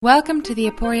Welcome to the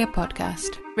Aporia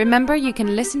podcast. Remember, you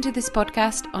can listen to this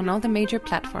podcast on all the major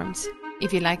platforms.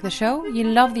 If you like the show,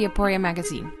 you'll love the Aporia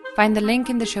magazine. Find the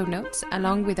link in the show notes,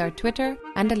 along with our Twitter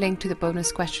and a link to the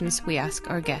bonus questions we ask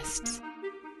our guests.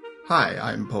 Hi,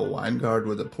 I'm Paul Weingard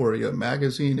with Aporia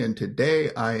magazine, and today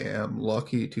I am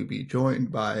lucky to be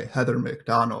joined by Heather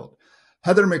McDonald.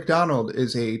 Heather McDonald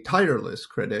is a tireless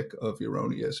critic of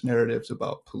erroneous narratives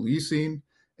about policing,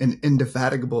 an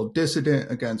indefatigable dissident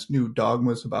against new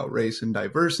dogmas about race and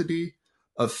diversity,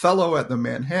 a fellow at the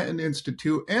Manhattan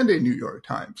Institute, and a New York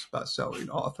Times bestselling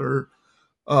author.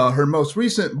 Her most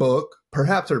recent book,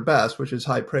 perhaps her best, which is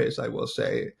high praise, I will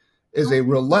say, is a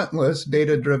relentless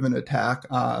data-driven attack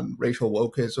on racial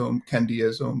wokeism,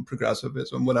 Kendyism,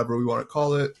 progressivism, whatever we want to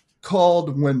call it,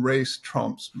 called When Race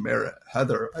Trumps Merit.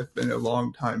 Heather, I've been a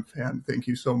longtime fan. Thank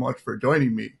you so much for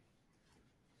joining me.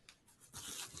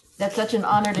 That's such an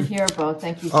honor to hear, Bo.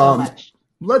 Thank you so much.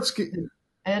 Let's get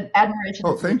admiration.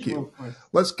 Oh, thank you.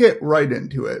 Let's get right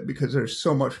into it because there's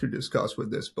so much to discuss with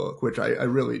this book, which I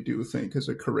really do think is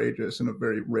a courageous and a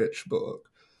very rich book.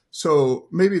 So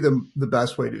maybe the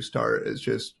best way to start is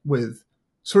just with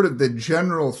sort of the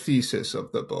general thesis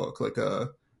of the book, like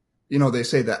they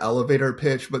say the elevator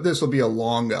pitch, but this will be a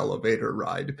long elevator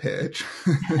ride pitch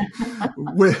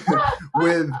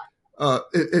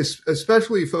it's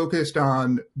especially focused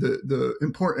on the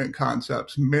important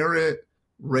concepts, merit,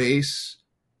 race,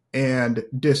 and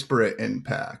disparate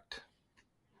impact.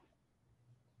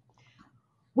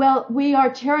 Well, we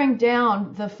are tearing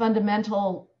down the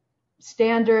fundamental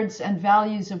standards and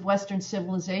values of Western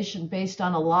civilization based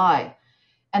on a lie.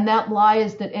 And that lie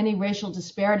is that any racial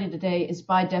disparity today is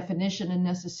by definition and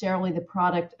necessarily the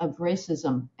product of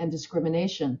racism and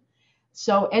discrimination.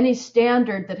 So any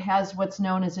standard that has what's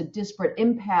known as a disparate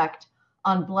impact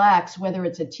on Blacks, whether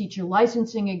it's a teacher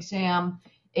licensing exam,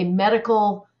 a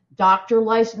medical doctor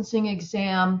licensing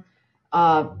exam,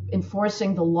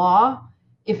 enforcing the law,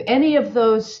 if any of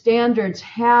those standards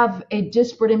have a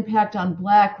disparate impact on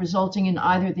Black, resulting in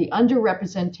either the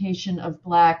underrepresentation of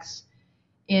Blacks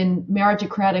in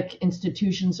meritocratic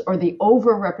institutions or the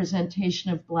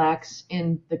overrepresentation of Blacks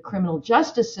in the criminal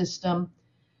justice system,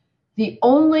 the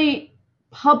only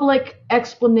public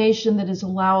explanation that is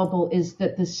allowable is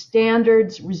that the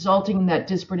standards resulting in that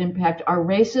disparate impact are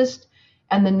racist,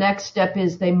 and the next step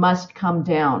is they must come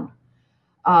down.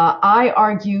 I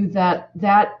argue that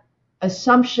that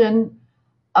assumption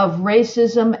of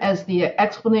racism as the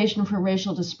explanation for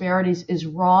racial disparities is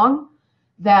wrong,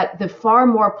 that the far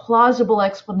more plausible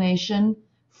explanation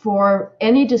for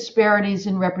any disparities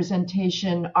in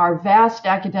representation are vast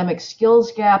academic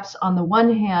skills gaps on the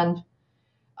one hand,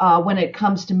 when it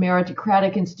comes to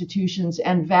meritocratic institutions,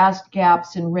 and vast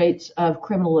gaps in rates of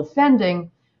criminal offending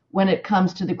when it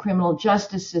comes to the criminal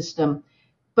justice system.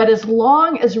 But as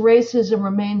long as racism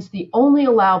remains the only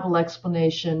allowable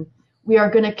explanation, we are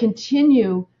going to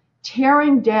continue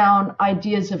tearing down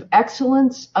ideas of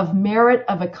excellence, of merit,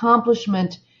 of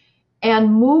accomplishment,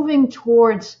 and moving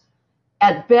towards,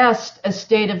 at best, a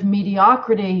state of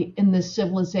mediocrity in this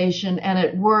civilization, and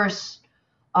at worst,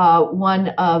 one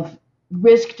of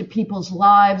risk to people's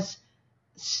lives,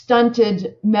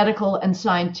 stunted medical and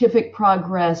scientific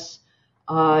progress,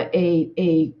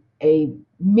 a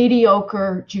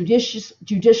mediocre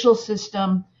judicial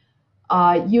system,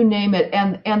 you name it,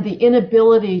 and the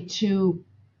inability to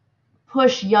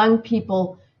push young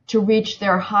people to reach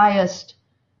their highest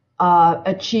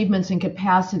achievements and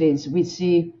capacities. We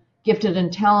see gifted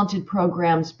and talented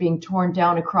programs being torn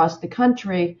down across the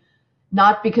country,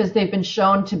 not because they've been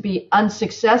shown to be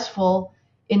unsuccessful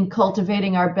in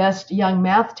cultivating our best young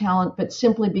math talent, but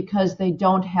simply because they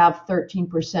don't have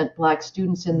 13% Black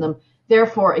students in them.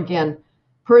 Therefore, again,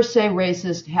 per se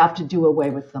racist, have to do away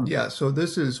with them. Yeah, so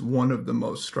this is one of the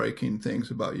most striking things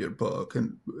about your book,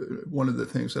 and one of the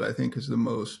things that I think is the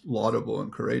most laudable and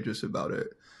courageous about it,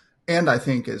 and I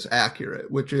think is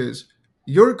accurate, which is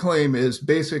your claim is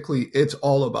basically it's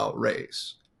all about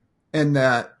race, and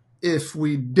that if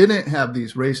we didn't have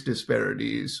these race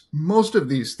disparities, most of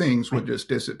these things would just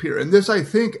disappear. And this, I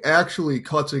think, actually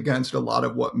cuts against a lot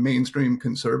of what mainstream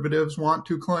conservatives want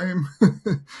to claim.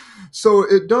 So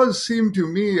it does seem to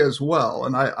me as well,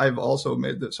 and I've also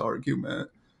made this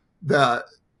argument, that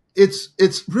it's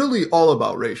really all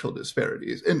about racial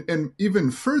disparities. And even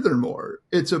furthermore,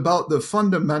 it's about the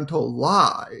fundamental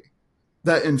lie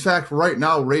that, in fact, right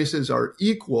now races are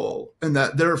equal, and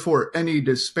that therefore any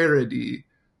disparity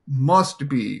must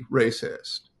be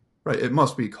racist, right? It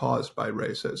must be caused by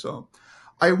racism.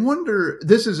 I wonder,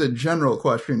 this is a general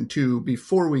question too,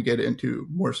 before we get into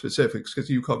more specifics, because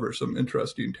you cover some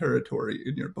interesting territory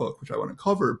in your book, which I want to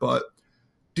cover, but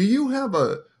do you have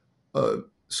a a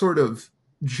sort of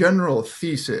general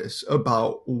thesis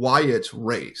about why it's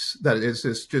race that is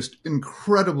this just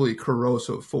incredibly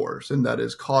corrosive force and that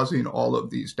is causing all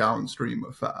of these downstream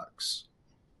effects?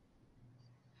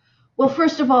 Well,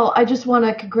 first of all, I just want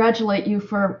to congratulate you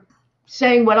for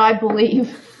saying what I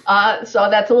believe. So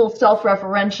that's a little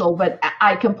self-referential, but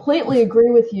I completely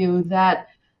agree with you that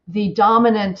the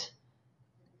dominant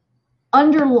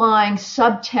underlying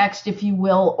subtext, if you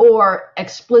will, or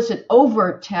explicit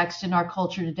overt text in our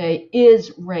culture today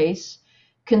is race.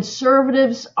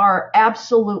 Conservatives are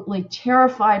absolutely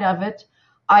terrified of it.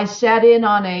 I sat in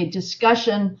on a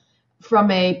discussion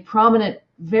from a prominent,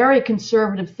 very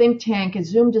conservative think tank, a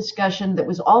Zoom discussion that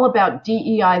was all about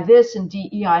DEI this and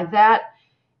DEI that.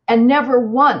 And never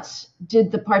once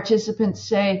did the participants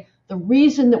say the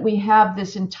reason that we have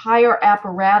this entire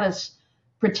apparatus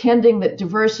pretending that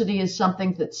diversity is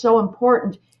something that's so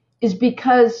important is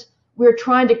because we're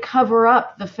trying to cover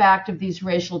up the fact of these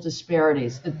racial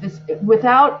disparities. That this,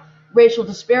 without racial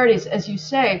disparities, as you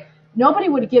say, nobody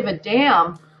would give a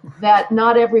damn that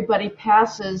not everybody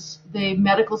passes the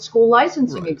medical school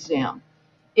licensing exam.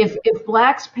 If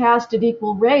blacks passed at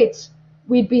equal rates,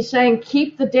 we'd be saying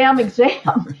keep the damn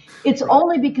exam. It's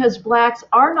only because blacks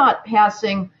are not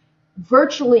passing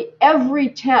virtually every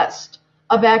test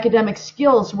of academic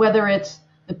skills, whether it's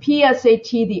the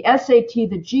PSAT, the SAT,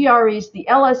 the GREs, the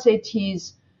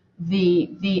LSATs,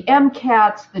 the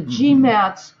MCATs, the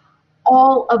GMATs,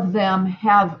 all of them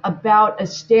have about a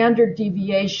standard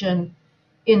deviation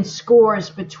in scores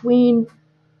between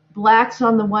blacks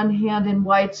on the one hand and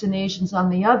whites and Asians on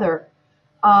the other.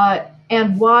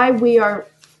 And why we are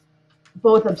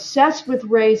both obsessed with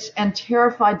race and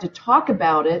terrified to talk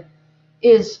about it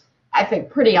is, I think,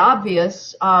 pretty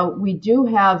obvious. We do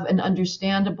have an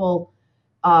understandable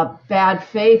bad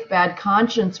faith, bad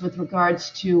conscience with regards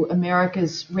to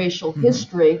America's racial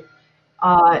history.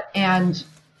 And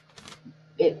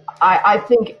I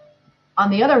think,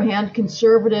 on the other hand,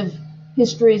 conservative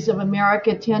histories of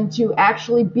America tend to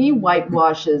actually be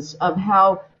whitewashes of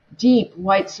how deep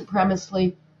white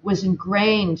supremacy was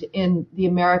ingrained in the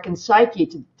American psyche.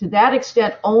 To that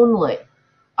extent only,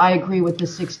 I agree with the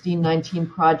 1619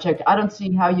 Project. I don't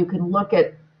see how you can look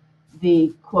at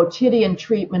the quotidian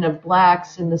treatment of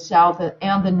blacks in the South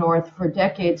and the North for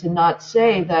decades and not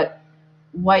say that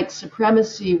white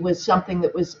supremacy was something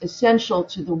that was essential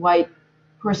to the white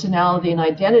personality and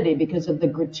identity because of the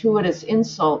gratuitous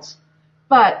insults.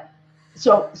 But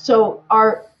so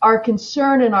our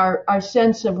concern and our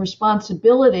sense of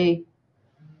responsibility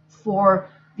for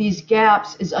these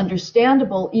gaps is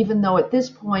understandable, even though at this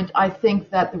point I think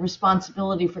that the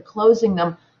responsibility for closing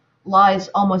them lies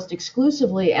almost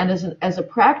exclusively and as a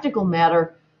practical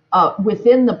matter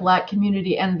within the black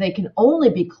community, and they can only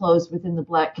be closed within the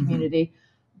black community.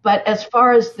 But as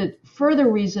far as the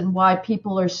further reason why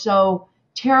people are so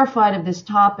terrified of this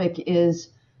topic is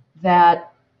that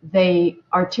they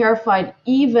are terrified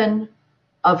even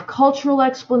of cultural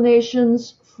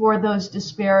explanations for those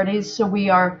disparities. So we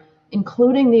are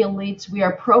including the elites. We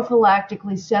are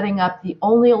prophylactically setting up the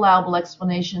only allowable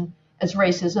explanation as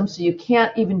racism. So you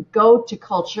can't even go to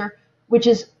culture, which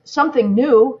is something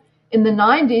new. In the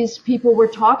 90s, people were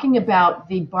talking about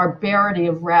the barbarity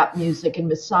of rap music and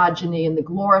misogyny and the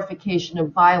glorification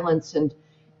of violence and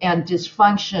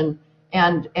dysfunction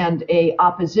and a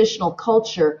oppositional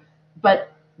culture.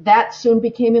 But that soon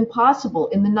became impossible.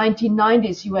 In the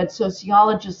 1990s, you had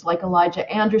sociologists like Elijah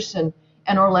Anderson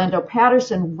and Orlando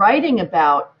Patterson writing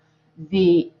about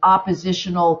the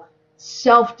oppositional,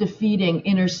 self-defeating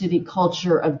inner city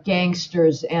culture of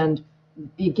gangsters and,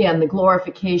 again, the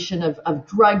glorification of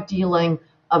drug dealing,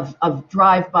 of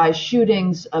drive-by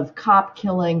shootings, of cop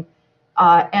killing.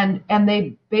 And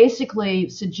they basically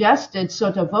suggested,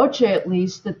 sotto voce at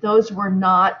least, that those were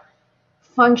not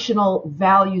functional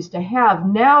values to have.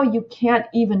 Now you can't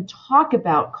even talk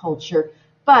about culture.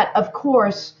 But, of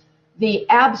course, the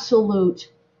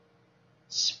absolute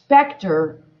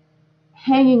specter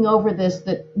hanging over this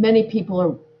that many people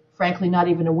are frankly not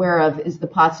even aware of is the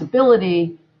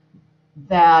possibility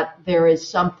that there is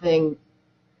something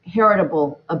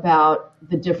heritable about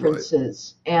the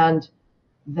differences, and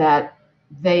that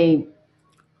they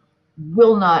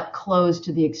will not close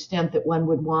to the extent that one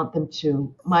would want them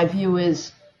to. My view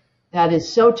is that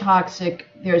is so toxic.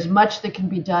 There's much that can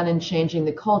be done in changing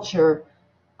the culture.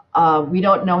 We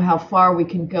don't know how far we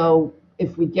can go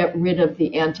if we get rid of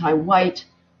the anti-acting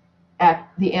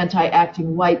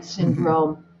white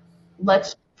syndrome.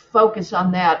 Let's focus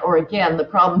on that. Or again, the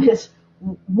problem is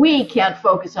we can't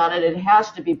focus on it. It has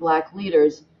to be black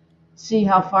leaders. See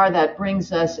how far that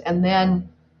brings us, and then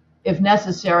if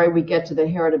necessary, we get to the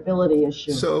heritability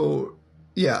issue. So,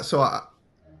 yeah, so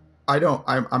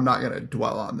I'm not going to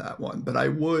dwell on that one, but I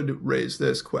would raise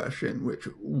this question, which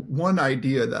one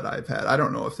idea that I've had, I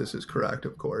don't know if this is correct,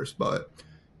 of course, but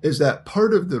is that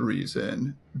part of the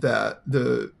reason that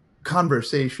the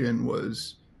conversation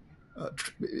was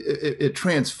it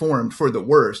transformed for the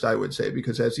worst, I would say,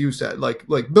 because as you said, like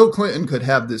Bill Clinton could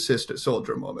have this sister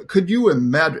soldier moment. Could you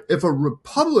imagine if a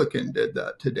Republican did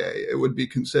that today, it would be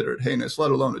considered heinous, let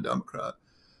alone a Democrat.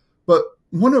 But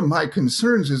one of my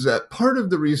concerns is that part of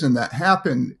the reason that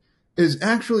happened is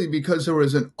actually because there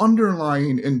was an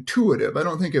underlying intuitive, I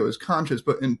don't think it was conscious,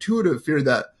 but intuitive fear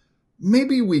that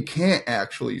maybe we can't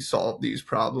actually solve these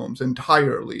problems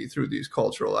entirely through these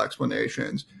cultural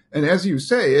explanations. And as you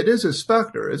say, it is a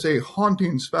specter. It's a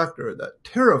haunting specter that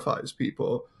terrifies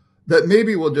people, that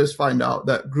maybe we'll just find out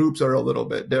that groups are a little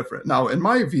bit different. Now, in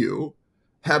my view,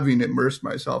 having immersed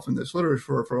myself in this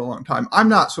literature for a long time, I'm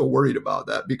not so worried about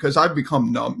that because I've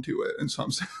become numb to it in some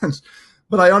sense.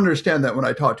 But I understand that when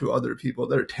I talk to other people,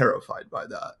 they're terrified by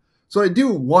that. So I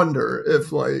do wonder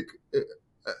if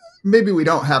maybe we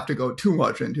don't have to go too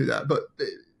much into that, but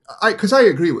because I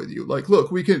agree with you. Like,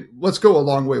 look, let's go a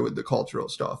long way with the cultural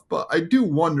stuff, but I do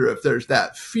wonder if there's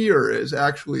that fear is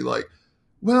actually like,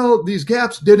 well, these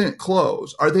gaps didn't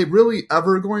close. Are they really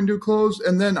ever going to close?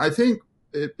 And then I think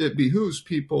it behooves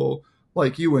people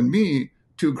like you and me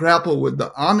to grapple with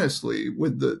honestly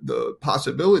with the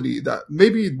possibility that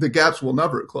maybe the gaps will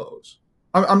never close.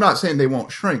 I'm not saying they won't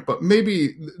shrink, but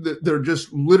maybe there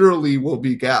just literally will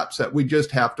be gaps that we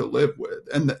just have to live with.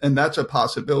 And that's a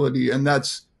possibility. And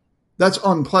that's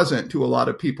unpleasant to a lot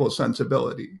of people's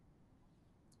sensibility.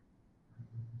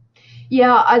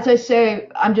 Yeah, as I say,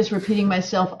 I'm just repeating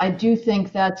myself. I do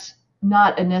think that's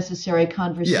not a necessary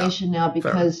conversation now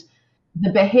because the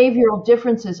behavioral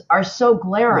differences are so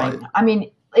glaring. Right. I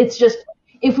mean, it's just,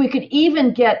 if we could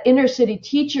even get inner city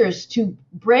teachers to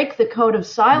break the code of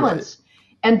silence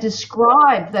and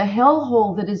describe the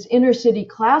hellhole that is inner city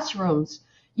classrooms.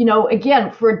 You know,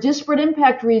 again, for disparate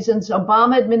impact reasons,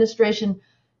 Obama administration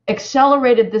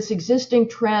accelerated this existing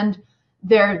trend.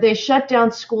 They shut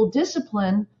down school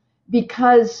discipline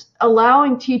because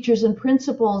allowing teachers and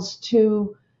principals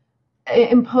to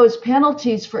impose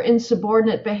penalties for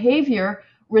insubordinate behavior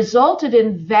resulted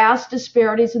in vast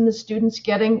disparities in the students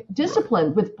getting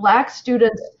disciplined, with Black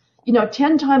students,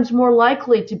 10 times more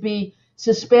likely to be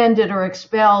suspended or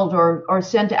expelled or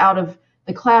sent out of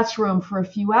the classroom for a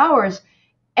few hours.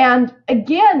 And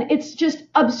again, it's just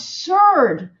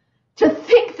absurd to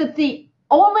think that the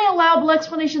only allowable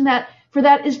explanation for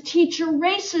that is teacher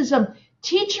racism.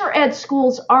 Teacher ed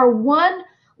schools are one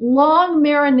long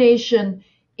marination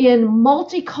in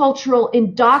multicultural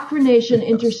indoctrination,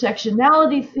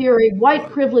 intersectionality theory,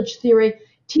 white privilege theory.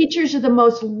 Teachers are the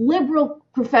most liberal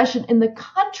profession in the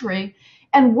country,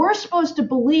 and we're supposed to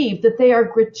believe that they are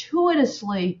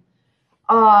gratuitously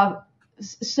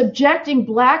subjecting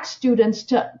Black students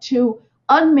to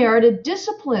unmerited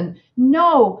discipline.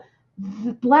 No,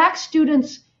 the Black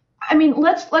students. I mean,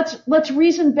 let's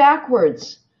reason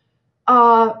backwards.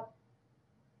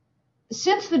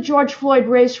 Since the George Floyd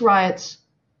race riots,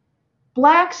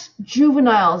 Blacks,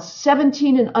 juveniles,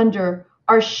 17 and under,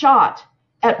 are shot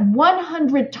at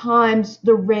 100 times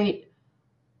the rate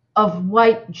of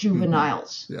white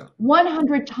juveniles.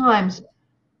 100 times.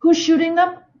 Who's shooting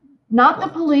them? Not the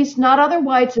police, not other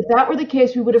whites. If that were the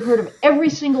case, we would have heard of every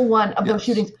single one of those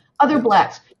shootings. Other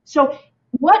Blacks. So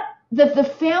what the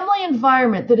family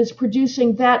environment that is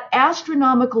producing that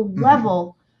astronomical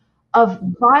level of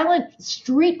violent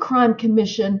street crime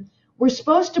commission, we're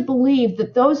supposed to believe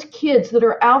that those kids that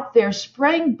are out there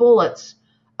spraying bullets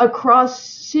across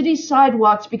city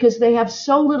sidewalks because they have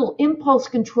so little impulse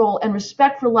control and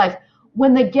respect for life,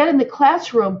 when they get in the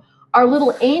classroom, are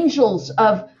little angels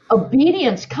of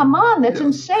obedience. Come on, that's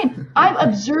insane. I've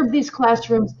observed these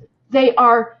classrooms. They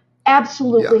are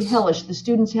absolutely hellish. The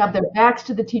students have their backs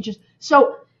to the teachers.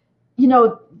 So,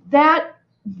 that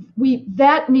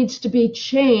needs to be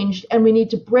changed, and we need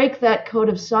to break that code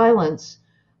of silence.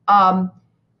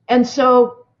 And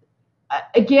so,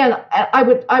 again,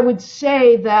 I would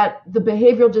say that the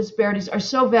behavioral disparities are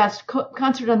so vast.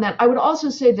 Concentrate on that. I would also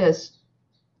say this.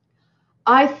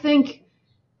 I think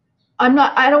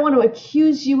I don't want to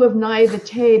accuse you of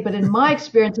naivete, but in my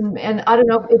experience, and I don't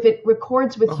know if it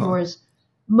records with yours,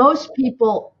 most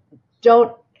people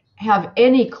don't have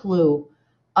any clue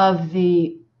of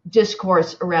the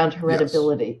discourse around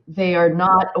heritability. They are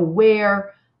not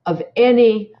aware of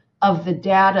any of the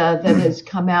data that has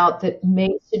come out that may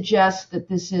suggest that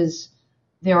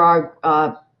there are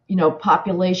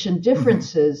population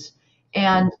differences.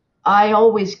 And I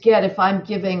always get, if I'm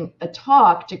giving a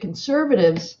talk to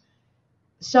conservatives,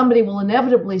 somebody will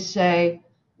inevitably say,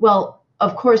 well,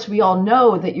 of course, we all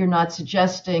know that you're not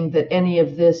suggesting that any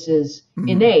of this is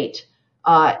innate,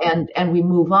 and we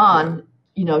move on,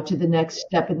 to the next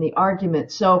step in the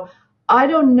argument. So I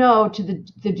don't know to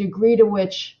the degree to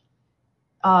which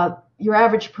your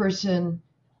average person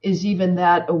is even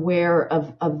that aware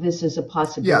of this as a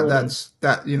possibility.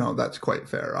 Yeah, that's quite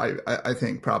fair. I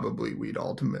think probably we'd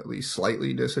ultimately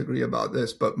slightly disagree about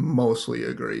this, but mostly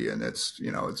agree. And it's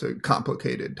a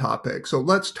complicated topic. So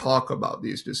let's talk about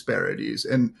these disparities.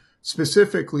 And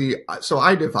specifically, so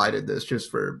I divided this just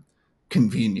for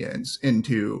convenience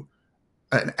into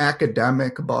an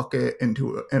academic bucket and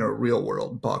a real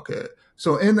world bucket.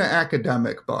 So in the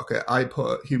academic bucket, I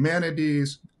put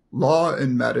humanities, law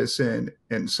and medicine,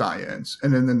 and science.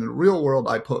 And then in the real world,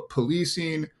 I put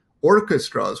policing,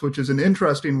 orchestras, which is an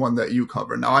interesting one that you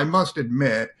cover. Now, I must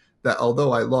admit that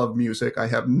although I love music, I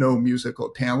have no musical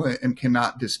talent and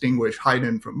cannot distinguish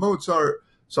Haydn from Mozart.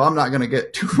 So I'm not going to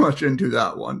get too much into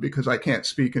that one because I can't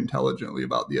speak intelligently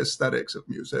about the aesthetics of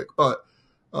music. But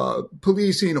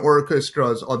policing,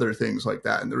 orchestras, other things like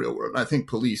that in the real world. And I think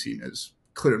policing is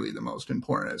clearly the most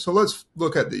important. So let's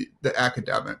look at the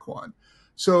academic one.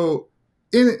 So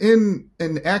in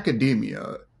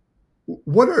academia,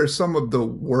 what are some of the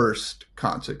worst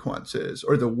consequences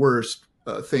or the worst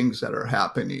things that are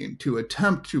happening to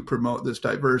attempt to promote this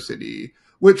diversity,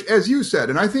 which, as you said,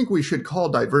 and I think we should call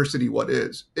diversity what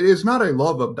is. It is not a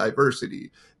love of diversity.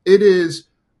 It is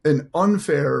an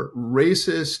unfair,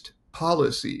 racist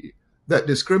policy that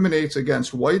discriminates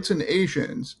against whites and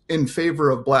Asians in favor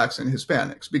of blacks and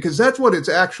Hispanics, because that's what it's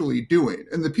actually doing.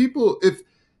 And the people,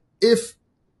 if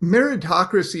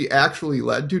meritocracy actually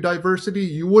led to diversity,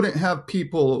 you wouldn't have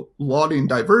people lauding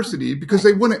diversity because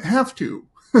they wouldn't have to.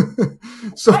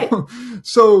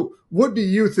 So what do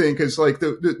you think is like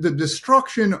the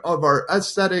destruction of our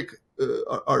aesthetic,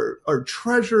 our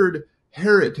treasured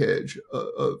heritage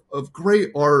of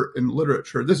great art and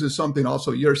literature? This is something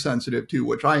also you're sensitive to,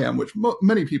 which I am, which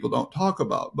many people don't talk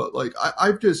about. But like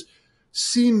I've just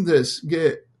seen this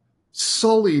get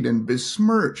sullied and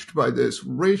besmirched by this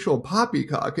racial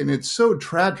poppycock, and it's so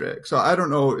tragic. So I don't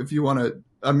know if you want to,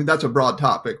 I mean, that's a broad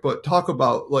topic, but talk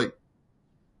about like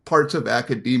parts of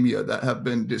academia that have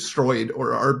been destroyed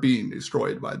or are being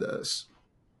destroyed by this.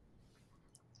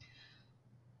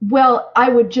 Well, I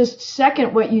would just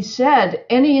second what you said.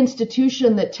 Any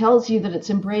institution that tells you that it's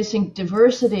embracing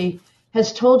diversity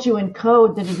has told you in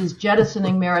code that it is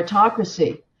jettisoning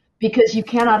meritocracy, because you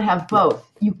cannot have both.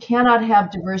 You cannot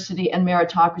have diversity and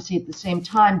meritocracy at the same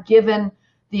time, given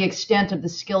the extent of the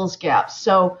skills gaps.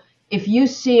 So if you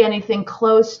see anything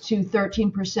close to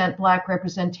 13% Black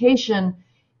representation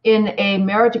in a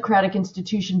meritocratic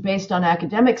institution based on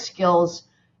academic skills,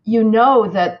 you know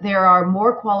that there are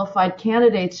more qualified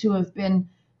candidates who have been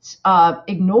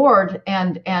ignored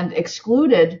and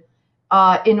excluded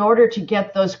in order to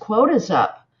get those quotas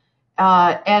up.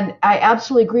 And I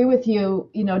absolutely agree with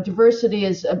you. Diversity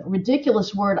is a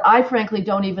ridiculous word. I frankly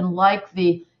don't even like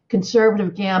the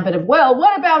conservative gambit of, well,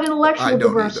 what about intellectual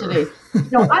diversity?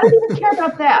 No, I don't even care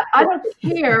about that. I don't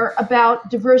care about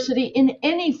diversity in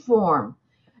any form.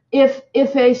 If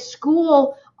a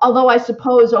school, although I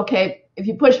suppose, okay, if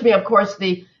you push me, of course,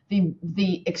 the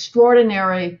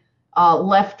extraordinary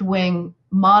left-wing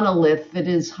monolith that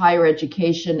is higher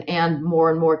education and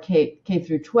more K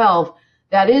through 12,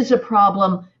 that is a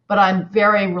problem, but I'm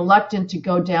very reluctant to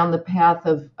go down the path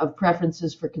of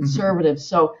preferences for conservatives.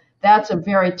 So that's a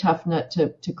very tough nut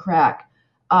to crack.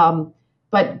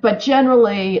 But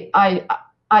generally,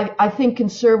 I think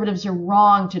conservatives are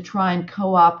wrong to try and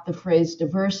co-opt the phrase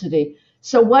diversity.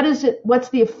 So what's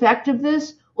the effect of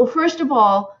this? Well, first of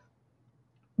all,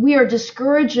 we are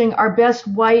discouraging our best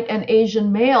white and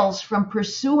Asian males from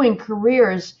pursuing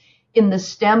careers in the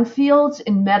STEM fields,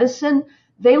 in medicine.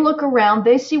 They look around,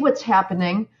 they see what's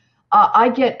happening. I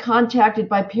get contacted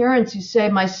by parents who say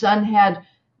my son had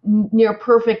near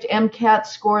perfect MCAT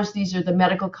scores. These are the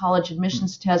medical college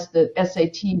admissions tests, the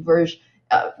SAT version,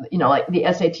 like the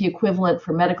SAT equivalent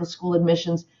for medical school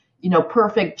admissions,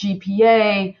 perfect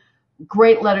GPA,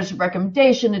 great letters of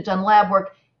recommendation, had done lab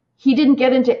work. He didn't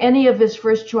get into any of his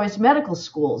first choice medical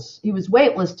schools. He was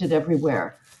waitlisted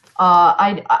everywhere.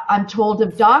 I'm told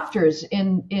of doctors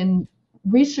in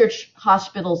research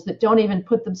hospitals that don't even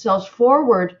put themselves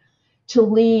forward to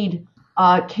lead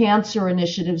cancer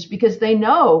initiatives because they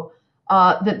know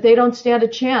that they don't stand a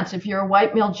chance. If you're a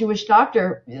white male Jewish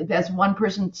doctor, as one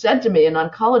person said to me, an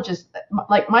oncologist,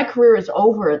 like my career is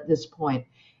over at this point.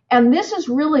 And this is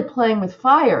really playing with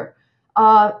fire.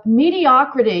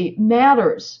 Mediocrity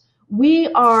matters we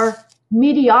are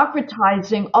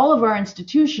mediocratizing all of our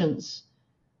institutions,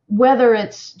 whether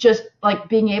it's just like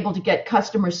being able to get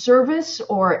customer service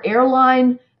or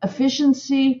airline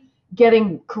efficiency,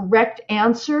 getting correct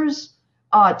answers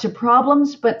to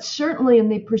problems. But certainly in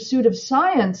the pursuit of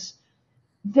science,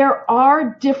 there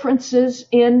are differences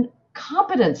in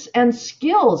competence and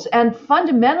skills. And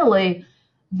fundamentally,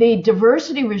 the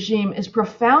diversity regime is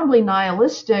profoundly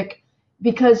nihilistic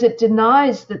because it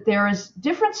denies that there is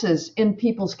differences in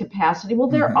people's capacity. Well,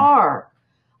 there are.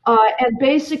 And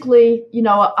basically,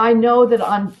 I know that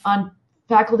on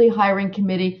faculty hiring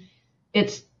committee,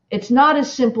 it's not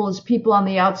as simple as people on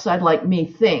the outside like me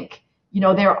think.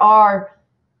 There are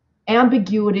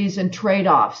ambiguities and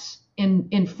trade-offs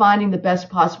in finding the best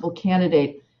possible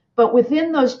candidate. But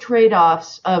within those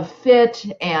trade-offs of fit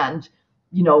and,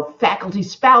 faculty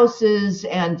spouses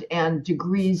and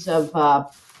degrees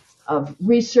of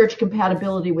research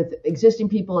compatibility with existing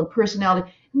people and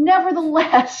personality,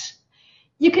 nevertheless,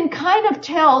 you can kind of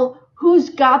tell who's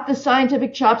got the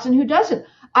scientific chops and who doesn't.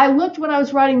 I looked when I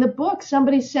was writing the book,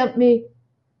 somebody sent me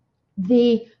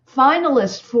the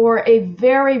finalist for a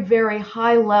very, very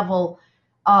high level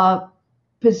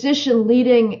position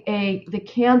leading the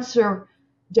cancer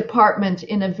department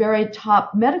in a very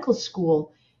top medical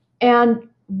school. And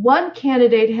one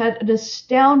candidate had an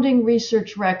astounding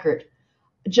research record,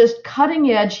 just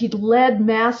cutting edge. He'd led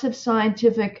massive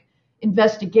scientific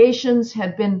investigations,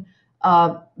 had been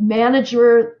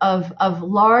manager of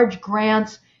large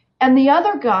grants, and the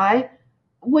other guy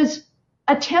was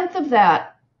a tenth of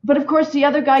that. But of course, the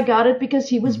other guy got it because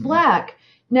he was black.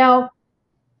 Now,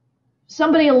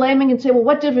 somebody, a layman, can say, well,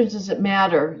 what difference does it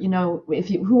matter? If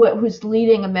who's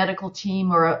leading a medical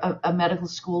team or a medical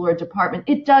school or a department?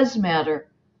 It does matter.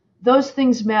 Those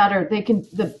things matter. They can.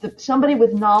 Somebody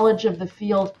with knowledge of the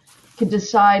field can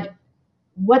decide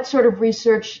what sort of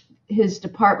research his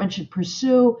department should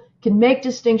pursue, can make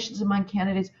distinctions among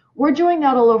candidates. We're doing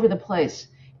that all over the place.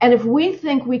 And if we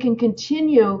think we can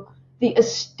continue the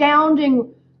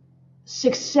astounding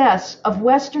success of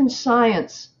Western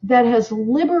science that has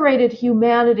liberated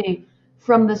humanity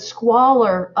from the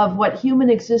squalor of what human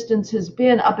existence has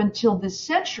been up until this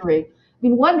century. I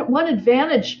mean, one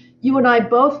advantage, you and I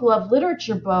both love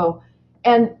literature, Bo,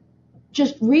 and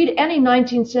just read any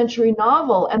 19th century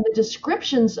novel and the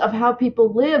descriptions of how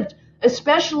people lived,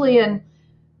 especially in,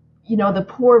 the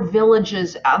poor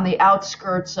villages on the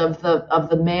outskirts of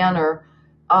the manor.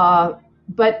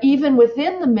 But even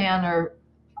within the manor,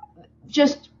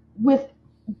 just with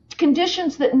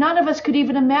conditions that none of us could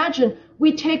even imagine,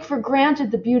 we take for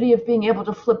granted the beauty of being able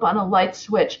to flip on a light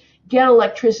switch, get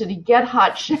electricity, get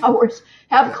hot showers,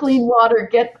 have clean water,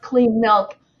 get clean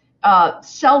milk,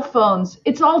 cell phones.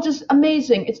 It's all just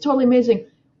amazing. It's totally amazing.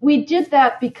 We did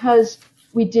that because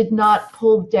we did not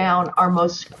pull down our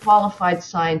most qualified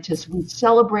scientists. We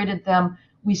celebrated them.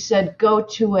 We said, go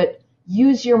to it,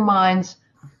 use your minds,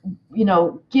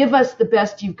 give us the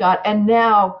best you've got. And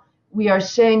now we are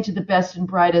saying to the best and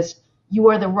brightest, you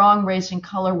are the wrong race and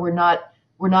color. We're not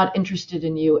interested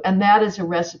in you. And that is a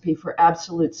recipe for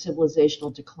absolute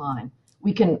civilizational decline.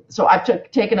 So I've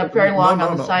taken up very long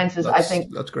on the sciences. I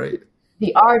think that's great.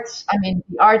 The arts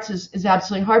is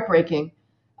absolutely heartbreaking.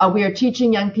 We are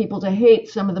teaching young people to hate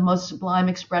some of the most sublime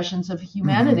expressions of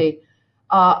humanity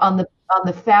on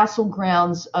the facile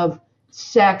grounds of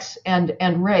sex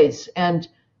and race. And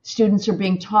students are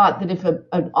being taught that if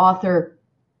an author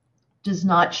does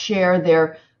not share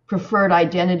their preferred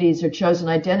identities or chosen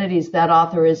identities, that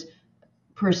author is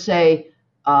per se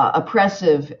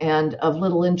oppressive and of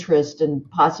little interest and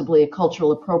possibly a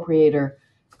cultural appropriator.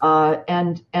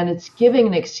 And it's giving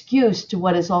an excuse to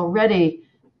what is already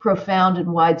profound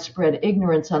and widespread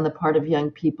ignorance on the part of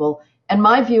young people. And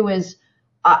my view is,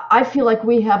 I feel like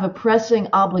we have a pressing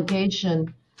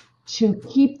obligation to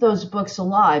keep those books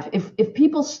alive. If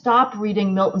people stop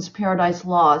reading Milton's Paradise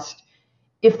Lost,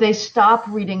 if they stop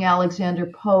reading Alexander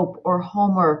Pope or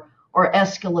Homer or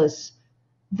Aeschylus,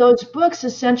 those books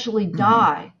essentially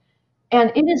die.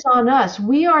 And it is on us.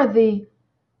 We are the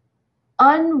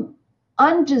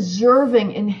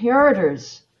undeserving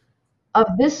inheritors of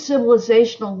this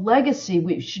civilizational legacy.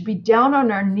 We should be down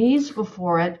on our knees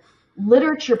before it.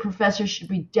 Literature professors should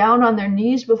be down on their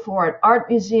knees before it. Art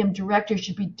museum directors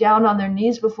should be down on their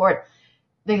knees before it.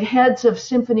 The heads of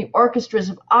symphony orchestras,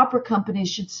 of opera companies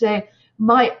should say,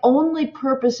 my only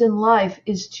purpose in life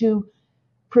is to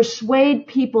persuade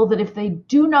people that if they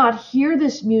do not hear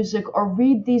this music or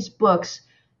read these books,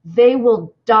 they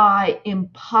will die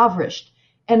impoverished.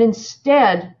 And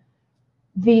instead,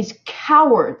 these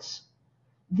cowards,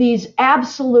 these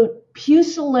absolute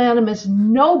pusillanimous,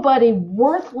 nobody,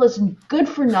 worthless and good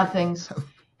for nothings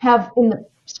have,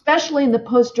 especially in the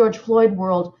post-George Floyd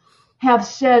world, have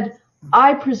said,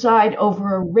 I preside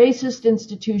over a racist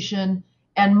institution,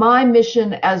 and my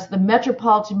mission as the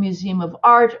Metropolitan Museum of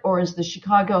Art, or as the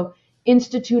Chicago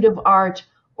Institute of Art,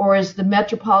 or as the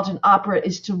Metropolitan Opera,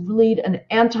 is to lead an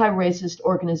anti-racist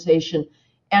organization.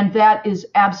 And that is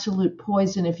absolute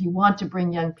poison if you want to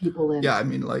bring young people in. Yeah, I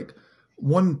mean, like,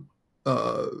 one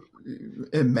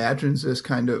imagines this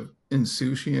kind of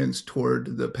insouciance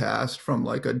toward the past from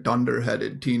like a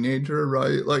dunderheaded teenager,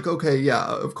 right? Like, okay, yeah,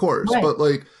 of course. Right. But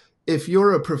like, if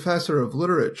you're a professor of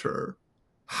literature,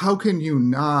 how can you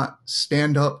not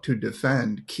stand up to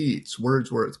defend Keats,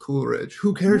 Wordsworth, Coleridge?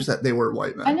 Who cares that they were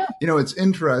white men? I know. You know, it's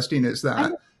interesting is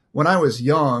that when I was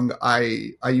young,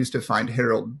 I used to find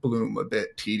Harold Bloom a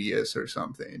bit tedious or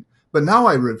something. But now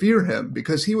I revere him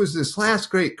because he was this last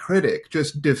great critic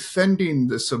just defending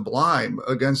the sublime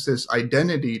against this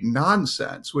identity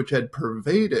nonsense which had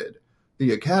pervaded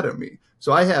the academy.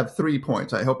 So I have 3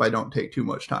 points. I hope I don't take too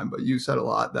much time, but you said a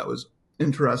lot that was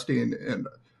interesting. And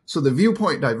so the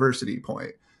viewpoint diversity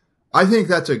point, I think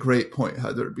that's a great point,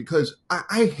 Heather, because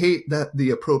I hate that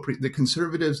the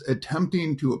conservatives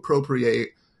attempting to appropriate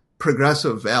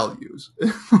progressive values.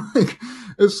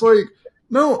 It's like,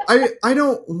 no, I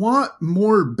don't want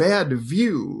more bad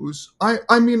views.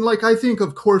 I mean, like, I think,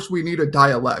 of course, we need a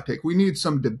dialectic. We need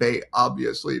some debate,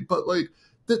 obviously. But, like,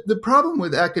 the problem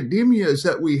with academia is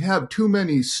that we have too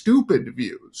many stupid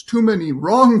views, too many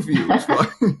wrong views,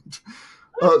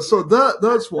 right? So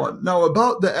that's one. Now,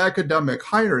 about the academic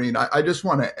hiring, I just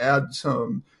want to add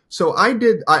some. So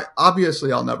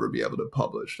obviously, I'll never be able to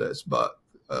publish this, but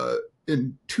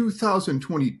in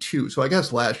 2022, so I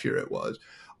guess last year it was,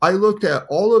 I looked at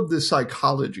all of the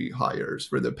psychology hires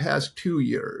for the past 2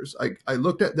 years. I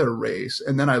looked at their race,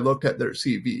 and then I looked at their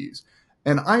CVs.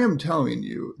 And I am telling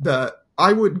you that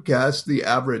I would guess the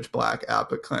average Black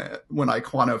applicant, when I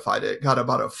quantified it, got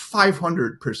about a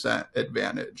 500%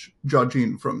 advantage,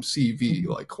 judging from CV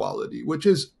like quality, which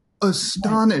is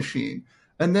astonishing.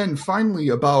 And then finally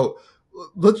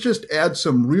let's just add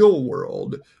some real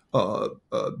world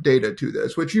data to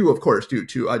this, which you of course do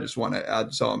too. I just want to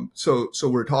add some. So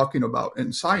we're talking about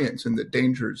in science and the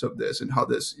dangers of this and how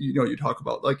this, you talk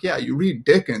about, like, yeah, you read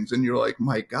Dickens and you're like,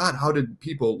 my God, how did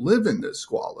people live in this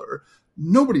squalor?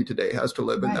 Nobody today has to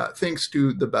live in that, thanks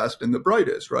to the best and the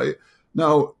brightest, right?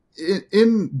 Now,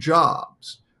 in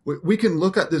jobs, we can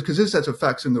look at this because this has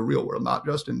effects in the real world, not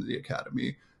just in the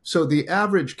academy. So the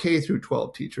average K through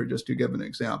 12 teacher, just to give an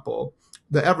example,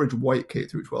 the average white K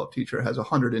through 12 teacher has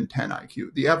 110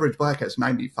 IQ. The average Black has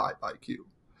 95 IQ.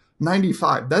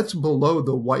 95, that's below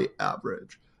the white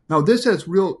average. Now, this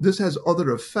has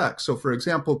other effects. So, for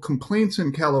example, complaints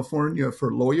in California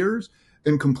for lawyers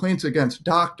and complaints against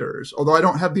doctors, although I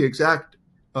don't have the exact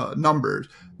numbers,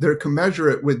 they're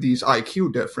commensurate with these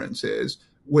IQ differences,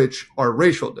 which are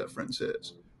racial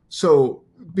differences. So,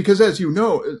 because as you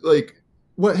know, like,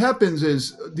 what happens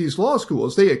is these law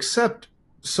schools, they accept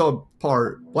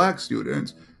subpar Black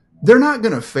students. They're not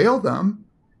going to fail them,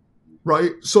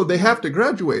 right? So they have to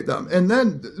graduate them. And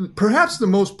then perhaps the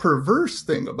most perverse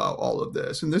thing about all of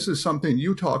this, and this is something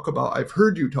you talk about, I've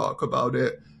heard you talk about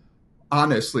it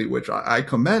honestly, which I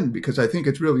commend because I think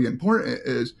it's really important,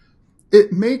 is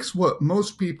it makes what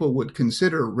most people would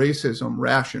consider racism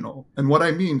rational. And what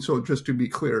I mean, so just to be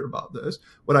clear about this,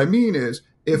 what I mean is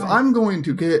if I'm going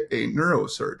to get a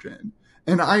neurosurgeon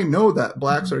and I know that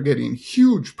Blacks are getting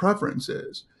huge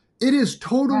preferences, it is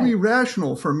totally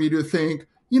rational for me to think,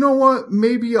 you know what,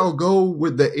 maybe I'll go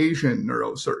with the Asian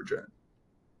neurosurgeon.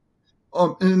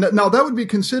 And now that would be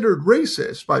considered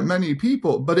racist by many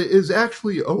people, but it is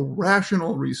actually a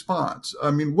rational response.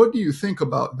 I mean, what do you think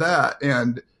about that?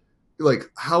 And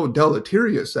like how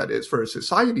deleterious that is for a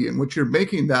society in which you're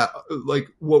making that, like,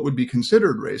 what would be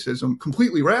considered racism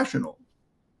completely rational?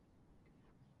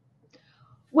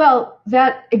 Well,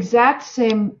 that exact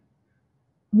same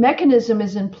mechanism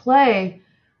is in play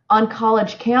on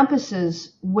college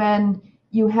campuses when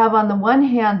you have, on the one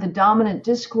hand, the dominant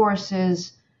discourse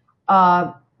is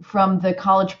from the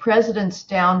college presidents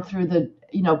down through the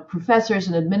professors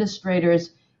and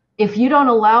administrators. If you don't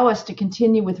allow us to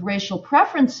continue with racial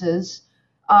preferences,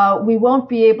 we won't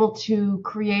be able to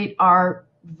create our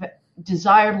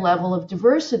desired level of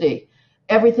diversity.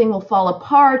 Everything will fall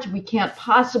apart. We can't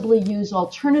possibly use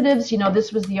alternatives.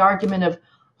 This was the argument of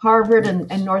Harvard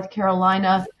and North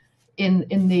Carolina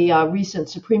in the recent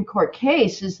Supreme Court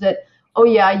case, is that, oh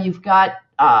yeah, you've got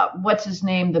what's his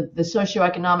name, the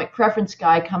socioeconomic preference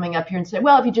guy coming up here and say,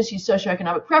 well, if you just use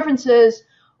socioeconomic preferences,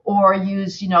 or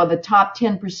use, the top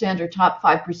 10% or top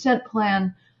 5%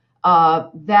 plan.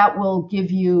 That will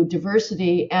give you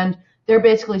diversity. And they're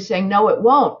basically saying, no, it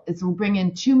won't. It'll bring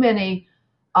in too many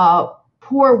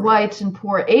poor whites and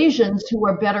poor Asians who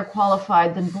are better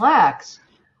qualified than blacks.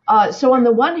 So on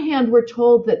the one hand, we're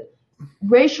told that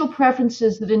racial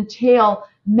preferences that entail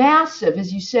massive,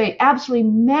 as you say, absolutely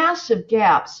massive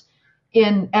gaps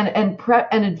in and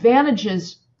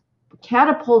advantages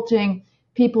catapulting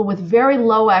people with very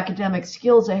low academic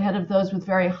skills ahead of those with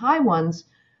very high ones.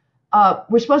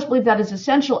 We're supposed to believe that is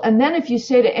essential. And then if you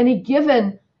say to any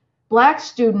given black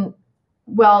student,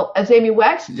 well, as Amy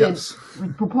Wax did, yes,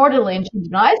 purportedly, and she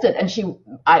denies it,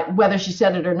 and whether she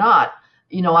said it or not,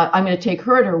 I'm going to take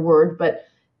her at her word, but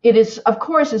it is, of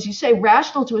course, as you say,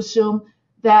 rational to assume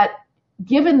that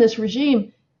given this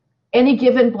regime, any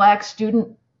given black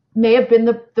student may have been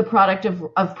the product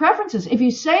of preferences. If you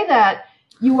say that,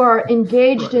 you are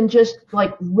engaged in just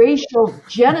like racial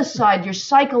genocide. You're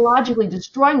psychologically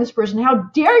destroying this person. How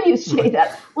dare you say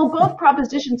that? Well, both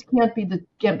propositions can't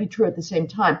be true at the same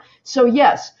time. So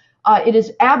yes, it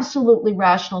is absolutely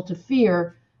rational to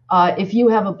fear if you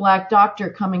have a black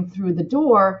doctor coming through the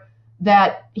door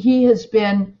that he has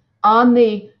been on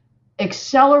the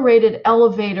accelerated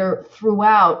elevator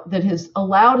throughout that has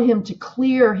allowed him to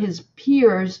clear his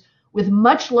peers with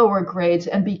much lower grades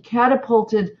and be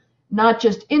catapulted not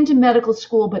just into medical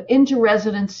school, but into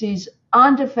residencies,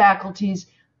 onto faculties,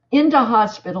 into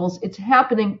hospitals. It's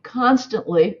happening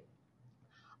constantly.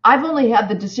 I've only had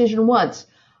the decision once.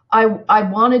 I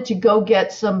wanted to go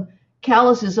get some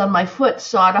calluses on my foot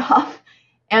sawed off.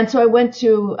 And so I went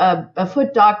to a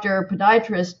foot doctor,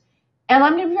 podiatrist, and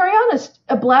I'm going to be very honest,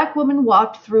 a black woman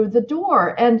walked through the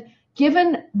door. And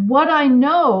given what I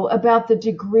know about the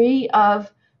degree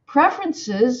of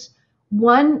preferences,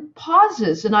 one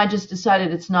pauses, and I just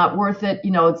decided it's not worth it.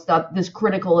 It's not this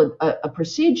critical a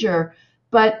procedure,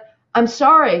 but I'm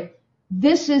sorry,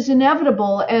 this is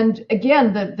inevitable. And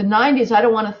again, the 90s, I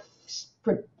don't want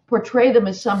to portray them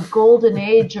as some golden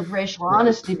age of racial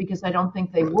honesty because I don't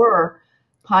think they were,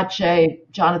 Pache,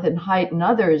 Jonathan Haidt, and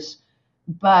others.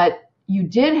 But you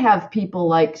did have people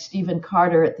like Stephen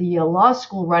Carter at the Yale Law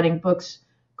School writing books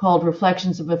called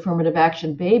Reflections of Affirmative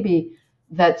Action Baby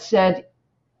that said,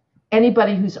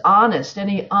 anybody who's honest,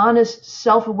 any honest,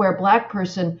 self-aware black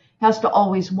person has to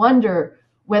always wonder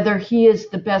whether he is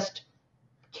the best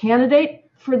candidate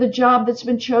for the job that's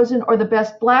been chosen or the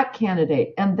best black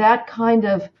candidate. And that kind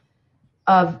of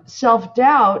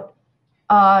self-doubt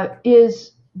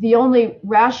is the only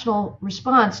rational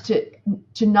response to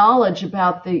knowledge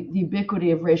about the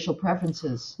ubiquity of racial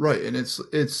preferences. Right. And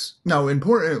it's now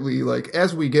importantly, like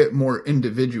as we get more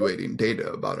individuating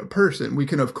data about a person, we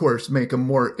can of course make a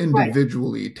more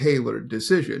individually tailored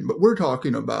decision. But we're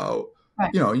talking about,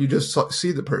 you just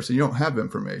see the person, you don't have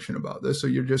information about this. So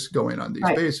you're just going on these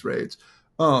base rates.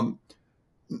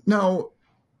 Now,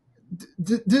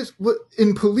 this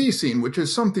in policing, which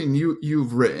is something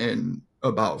you've written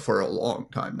about for a long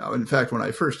time now. In fact, when I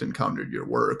first encountered your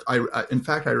work, I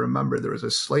remember there was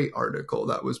a Slate article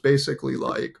that was basically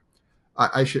like,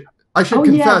 I should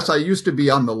confess, I used to be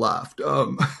on the left,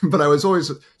 but I was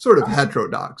always sort of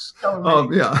heterodox.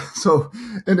 So,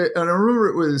 and I remember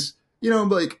it was,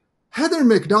 like Heather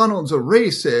McDonald's a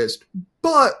racist,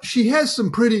 but she has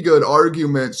some pretty good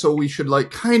arguments, so we should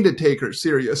like kind of take her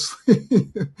seriously.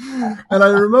 And I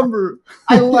remember,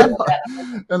 I love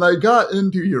that. And I got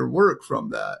into your work from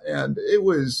that, and it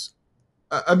was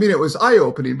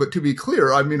eye-opening. But to be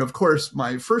clear, of course,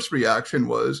 my first reaction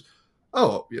was,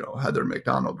 oh, Heather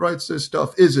McDonald writes this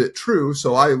stuff. Is it true?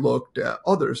 So I looked at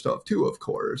other stuff too, of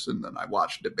course, and then I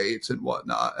watched debates and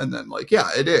whatnot, and then like, yeah,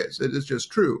 it is. It is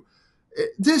just true.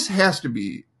 This has to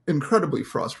be incredibly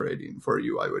frustrating for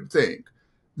you, I would think,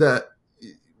 that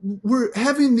we're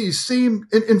having these same,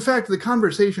 in fact, the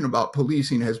conversation about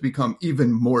policing has become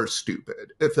even more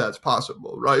stupid, if that's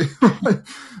possible, right?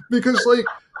 Because like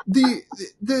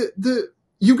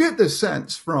you get the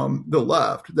sense from the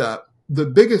left that the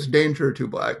biggest danger to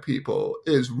black people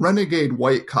is renegade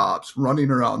white cops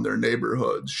running around their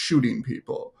neighborhoods, shooting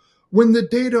people, when the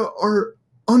data are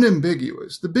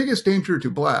unambiguous. The biggest danger to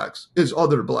blacks is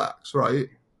other blacks, right?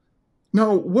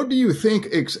 Now, what do you think?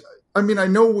 I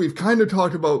know we've kind of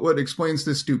talked about what explains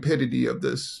the stupidity of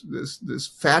this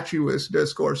fatuous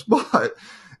discourse, but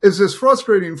is this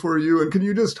frustrating for you? And can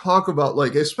you just talk about,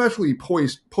 like, especially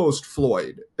post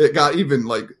Floyd, it got even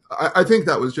like, I think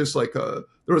that was just like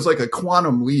there was like a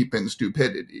quantum leap in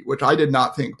stupidity, which I did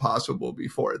not think possible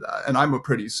before that. And I'm a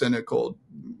pretty cynical,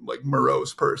 like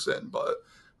morose person, but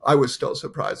I was still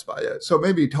surprised by it. So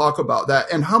maybe talk about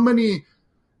that and how many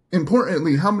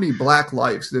importantly, how many Black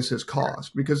lives this has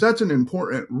cost, because that's an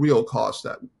important real cost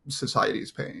that society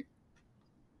is paying.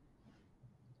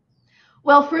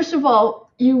 Well, first of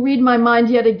all, you read my mind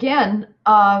yet again.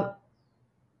 I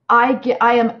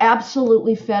am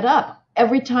absolutely fed up.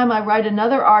 Every time I write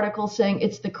another article saying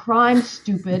it's the crime,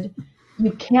 stupid,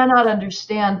 you cannot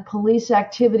understand police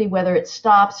activity, whether it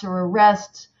stops or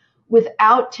arrests,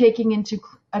 without taking into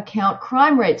account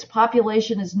crime rates.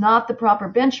 Population is not the proper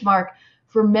benchmark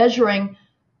for measuring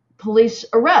police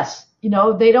arrests. You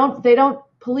know,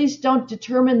 police don't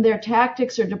determine their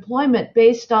tactics or deployment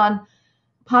based on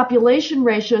population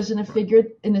ratios in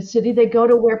a city. They go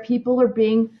to where people are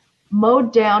being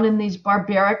mowed down in these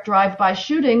barbaric drive-by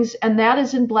shootings, and that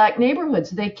is in Black neighborhoods.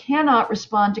 They cannot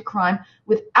respond to crime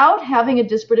without having a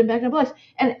disparate impact on blacks.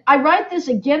 And I write this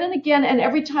again and again, and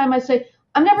every time I say,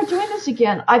 I'm never doing this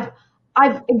again.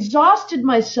 I've exhausted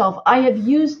myself. I have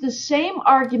used the same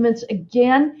arguments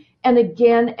again and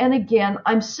again and again.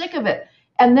 I'm sick of it.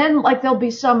 And then there'll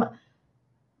be some,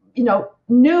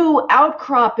 new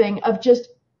outcropping of just,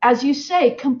 as you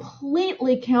say,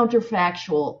 completely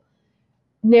counterfactual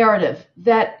narrative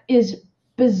that is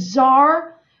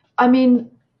bizarre. I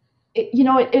mean,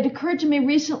 it occurred to me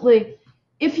recently,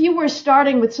 if you were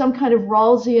starting with some kind of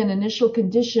Rawlsian initial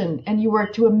condition and you were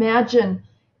to imagine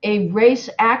a race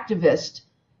activist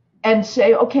and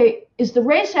say, okay, is the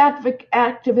race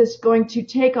activist going to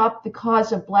take up the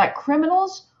cause of Black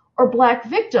criminals or Black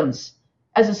victims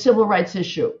as a civil rights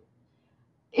issue?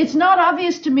 It's not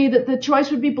obvious to me that the choice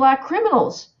would be Black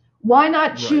criminals. Why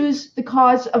not choose the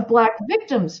cause of Black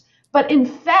victims? But in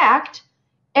fact,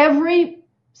 every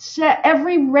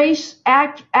race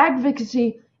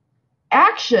advocacy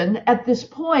action at this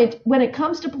point, when it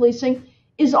comes to policing,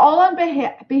 is all on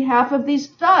behalf of these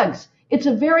thugs. It's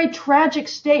a very tragic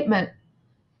statement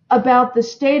about the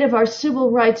state of our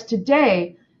civil rights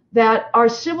today, that our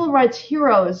civil rights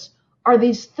heroes are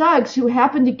these thugs who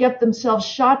happen to get themselves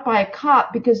shot by a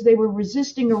cop because they were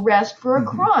resisting arrest for a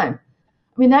crime.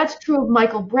 I mean, that's true of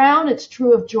Michael Brown. It's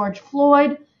true of George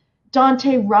Floyd,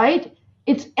 Dante Wright.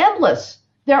 It's endless.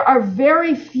 There are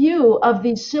very few of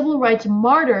these civil rights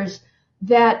martyrs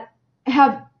that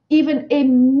have even a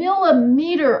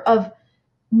millimeter of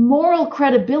moral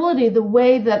credibility the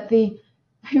way that the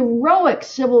heroic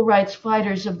civil rights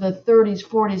fighters of the 30s,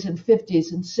 40s, and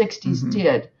 50s and 60s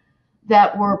did,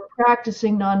 that were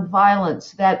practicing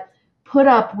nonviolence, that put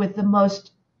up with the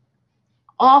most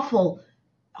awful,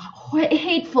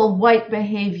 hateful white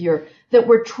behavior, that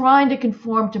were trying to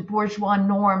conform to bourgeois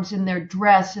norms in their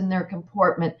dress, in their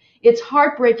comportment. It's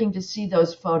heartbreaking to see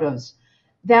those photos.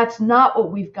 That's not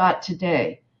what we've got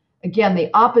today. Again, the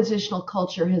oppositional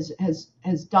culture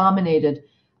has dominated.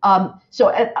 So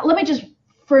let me just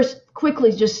first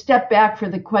quickly just step back for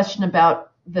the question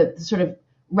about the sort of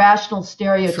rational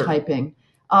stereotyping.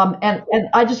 Sure. And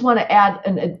I just want to add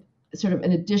an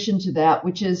addition to that,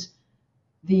 which is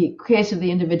the case of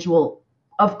the individual.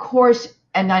 Of course,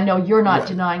 and I know you're not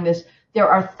denying this, there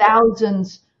are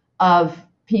thousands of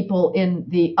people in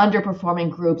the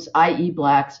underperforming groups, i.e.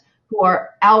 Blacks, who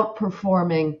are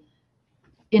outperforming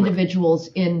individuals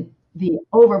in the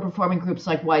overperforming groups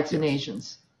like whites and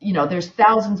Asians. There's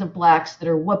thousands of Blacks that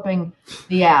are whooping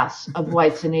the ass of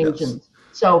whites and Asians.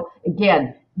 So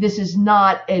again, this is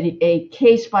not a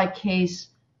case-by-case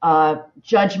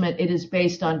judgment. It is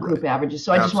based on group averages.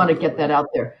 So I just want to get that out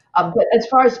there. But as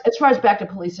far as back to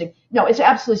policing, no, it's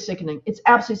absolutely sickening. It's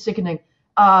absolutely sickening.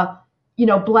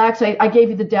 Blacks, I gave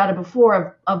you the data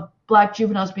before of Black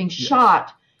juveniles being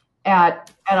shot at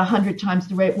 100 times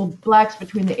the rate. Well, Blacks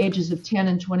between the ages of 10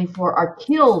 and 24 are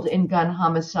killed in gun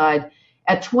homicide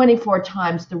at 24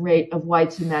 times the rate of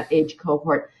whites in that age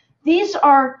cohort. These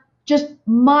are just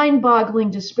mind-boggling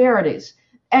disparities.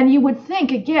 And you would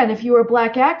think, again, if you were a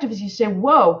Black activist, you say,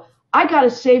 whoa, I got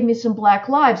to save me some Black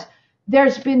lives.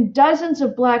 There's been dozens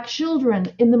of Black children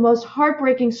in the most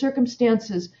heartbreaking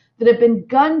circumstances that have been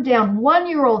gunned down,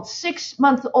 1-year-olds,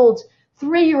 6-month-olds,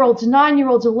 3-year-olds,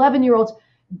 9-year-olds, 11-year-olds,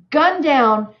 gunned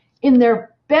down in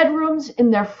their bedrooms,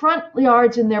 in their front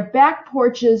yards, in their back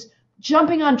porches,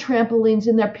 jumping on trampolines,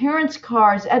 in their parents'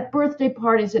 cars, at birthday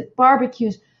parties, at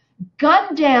barbecues,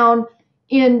 gunned down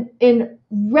in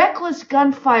reckless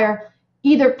gunfire,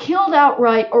 either killed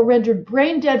outright or rendered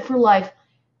brain dead for life.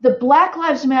 The Black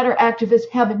Lives Matter activists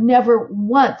have never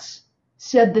once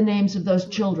said the names of those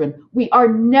children. We are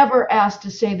never asked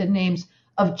to say the names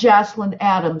of Jocelyn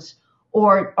Adams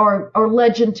or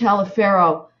Legend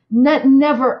Taliaferro.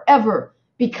 Never, ever,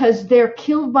 because they're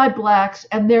killed by Blacks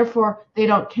and therefore they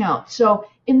don't count. So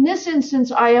in this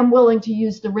instance, I am willing to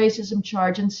use the racism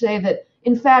charge and say that,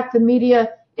 in fact, the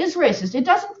media is racist. It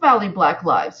doesn't value black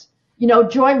lives. You know,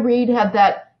 Joy Reid had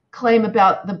that claim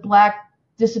about the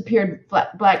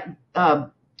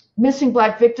missing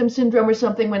black victim syndrome or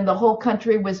something, when the whole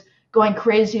country was going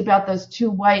crazy about those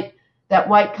that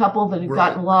white couple that had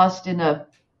gotten lost in a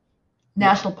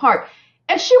national park.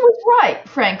 And she was right,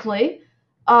 frankly.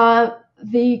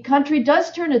 The country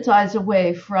does turn its eyes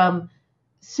away from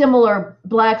similar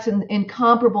blacks in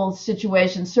comparable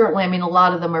situations. Certainly, I mean, a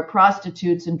lot of them are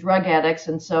prostitutes and drug addicts,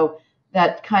 and so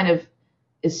that kind of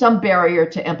is some barrier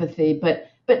to empathy. But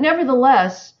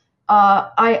nevertheless,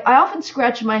 I often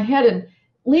scratch my head, and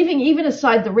leaving even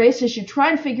aside the race issue,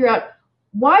 try and figure out,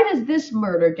 why does this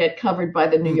murder get covered by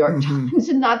the New York Times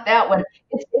and not that one?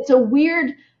 It's a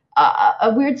weird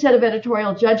set of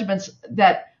editorial judgments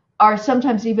that are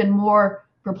sometimes even more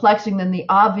perplexing than the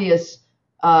obvious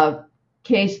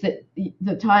case that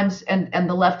the Times and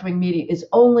the left-wing media is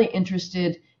only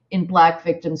interested in black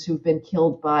victims who've been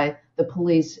killed by the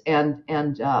police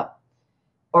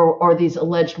or these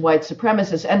alleged white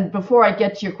supremacists. And before I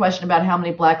get to your question about how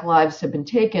many black lives have been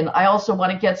taken, I also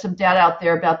want to get some data out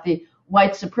there about the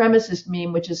white supremacist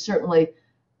meme, which is certainly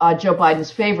Joe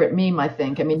Biden's favorite meme, I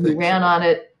think. I mean, he ran on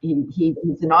it.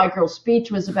 His inaugural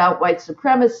speech was about white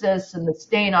supremacists and the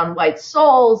stain on white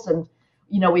souls. And,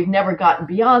 you know, we've never gotten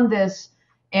beyond this.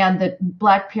 And that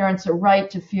black parents are right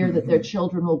to fear that their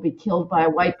children will be killed by a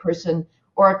white person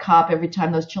or a cop every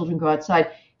time those children go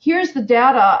outside. Here's the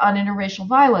data on interracial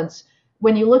violence.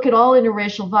 When you look at all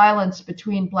interracial violence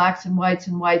between blacks and whites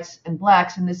and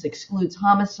blacks, and this excludes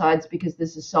homicides because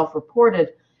this is self-reported,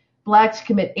 blacks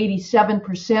commit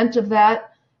 87% of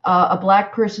that. A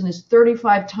black person is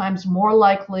 35 times more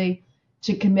likely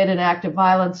to commit an act of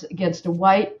violence against a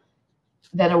white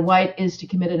than a white is to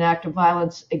commit an act of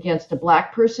violence against a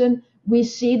black person. We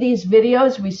see these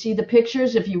videos, we see the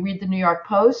pictures. If you read the New York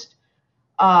Post,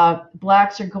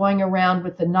 blacks are going around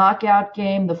with the knockout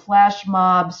game, the flash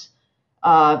mobs,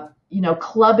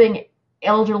 clubbing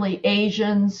elderly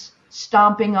Asians,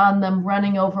 stomping on them,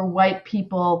 running over white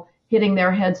people, hitting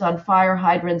their heads on fire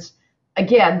hydrants.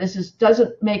 Again, this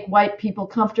doesn't make white people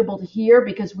comfortable to hear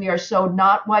because we are so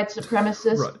not white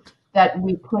supremacists that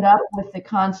we put up with the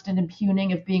constant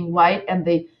impugning of being white and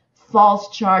the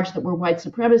false charge that we're white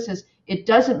supremacists. It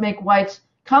doesn't make whites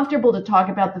comfortable to talk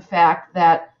about the fact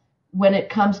that when it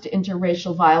comes to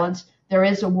interracial violence, there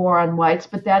is a war on whites,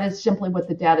 but that is simply what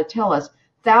the data tell us.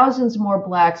 Thousands more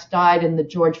blacks died in the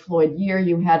George Floyd year.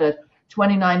 You had a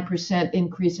 29%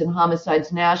 increase in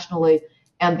homicides nationally,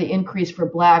 and the increase for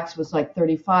blacks was like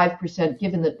 35%,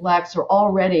 given that blacks are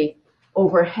already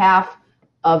over half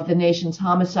of the nation's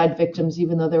homicide victims,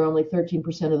 even though they're only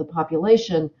 13% of the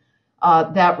population.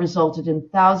 That resulted in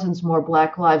thousands more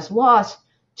black lives lost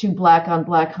to black on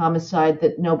black homicide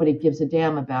that nobody gives a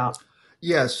damn about.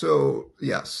 Yeah, so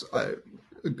yes, I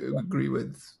agree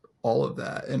with all of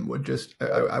that, and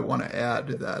I want to add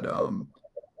that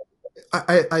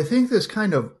I think this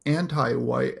kind of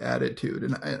anti-white attitude,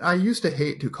 and I used to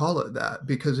hate to call it that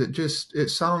because it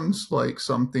sounds like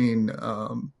something,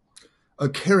 a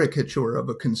caricature of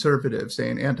a conservative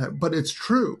saying but it's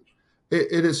true.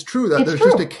 It is true that there's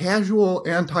just a casual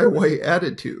anti-white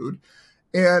attitude.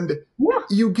 And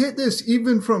you get this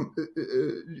even from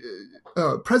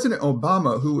President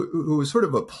Obama, who was sort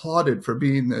of applauded for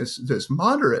being this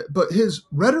moderate, but his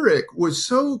rhetoric was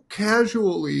so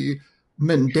casually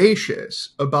mendacious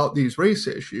about these race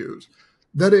issues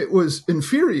that it was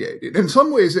infuriating. In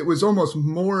some ways, it was almost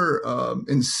more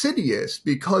insidious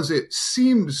because it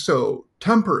seemed so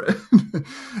temperate.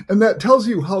 And that tells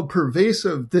you how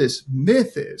pervasive this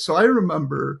myth is. So I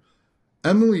remember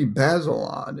Emily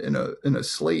Bazelon in a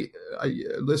Slate I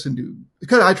listened to,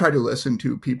 because I try to listen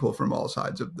to people from all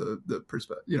sides of the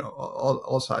perspective,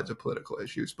 all sides of political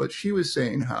issues. But she was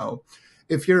saying how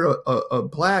if you're a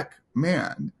black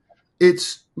man,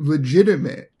 it's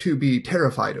legitimate to be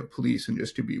terrified of police and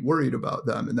just to be worried about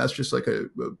them. And that's just like a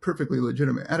perfectly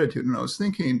legitimate attitude. And I was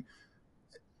thinking,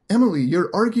 Emily, your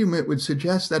argument would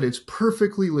suggest that it's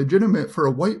perfectly legitimate for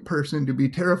a white person to be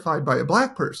terrified by a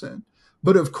black person.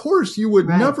 But of course, you would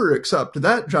never accept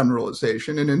that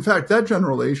generalization. And in fact, that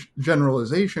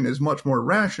generalization is much more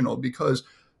rational because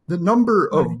the number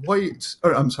of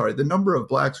the number of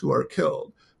blacks who are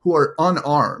killed, who are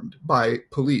unarmed by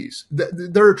police.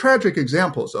 There are tragic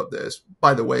examples of this.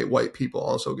 By the way, white people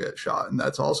also get shot, and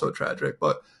that's also tragic.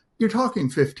 But you're talking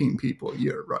 15 people a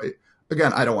year, right?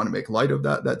 Again, I don't want to make light of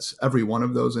that. That's every one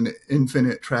of those an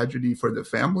infinite tragedy for the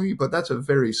family, but that's a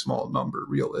very small number,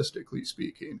 realistically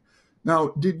speaking. Now,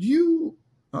 did you,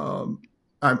 I'm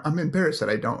embarrassed that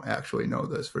I don't actually know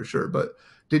this for sure, but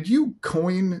did you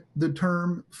coin the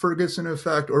term Ferguson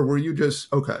effect, or were you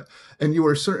just, okay? And you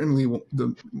were certainly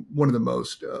one of the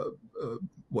most,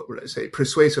 what would I say,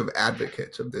 persuasive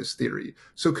advocates of this theory.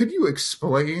 So could you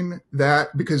explain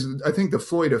that? Because I think the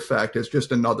Floyd effect is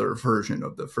just another version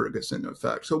of the Ferguson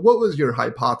effect. So what was your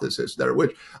hypothesis there?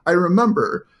 Which I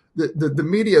remember the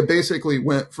media basically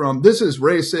went from this is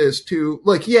racist to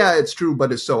like, yeah, it's true,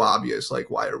 but it's so obvious. Like,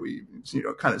 why are we,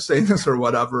 kind of saying this or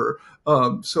whatever?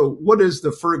 So what is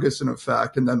the Ferguson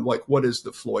effect? And then like, what is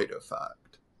the Floyd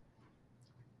effect?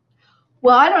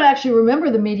 Well, I don't actually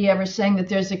remember the media ever saying that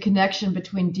there's a connection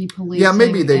between depolicing yeah,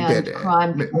 maybe they and did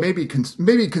crime.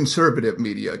 Maybe conservative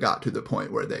media got to the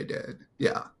point where they did.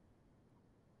 Yeah.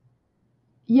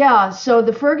 Yeah. So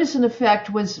the Ferguson effect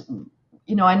was,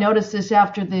 I noticed this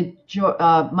after the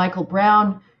Michael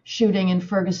Brown shooting in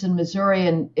Ferguson, Missouri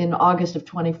in August of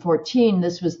 2014.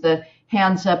 This was the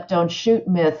hands up, don't shoot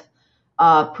myth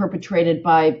perpetrated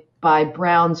by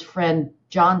Brown's friend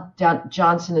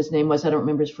Johnson, his name was, I don't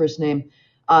remember his first name,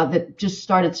 that just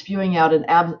started spewing out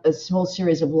a whole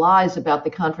series of lies about the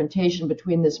confrontation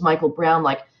between this Michael Brown,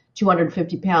 like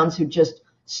 250 pounds, who just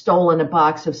stolen a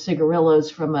box of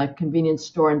cigarillos from a convenience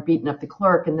store and beaten up the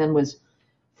clerk, and then was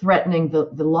threatening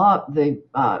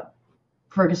the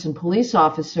Ferguson police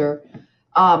officer.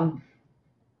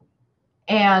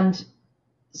 And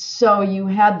so you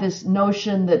had this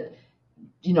notion that,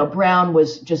 Brown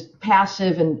was just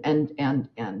passive and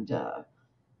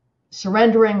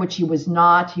surrendering, which he was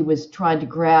not. He was trying to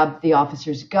grab the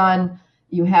officer's gun.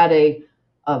 You had a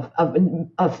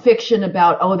fiction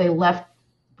about, they left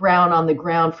Brown on the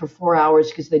ground for 4 hours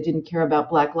because they didn't care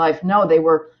about Black life. No, they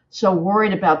were so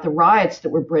worried about the riots that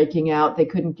were breaking out, they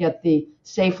couldn't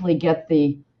safely get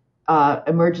the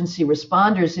emergency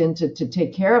responders in to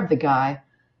take care of the guy.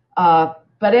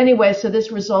 But anyway, so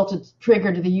this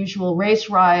triggered the usual race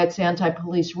riots,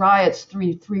 anti-police riots,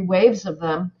 three waves of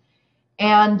them.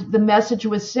 And the message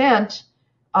was sent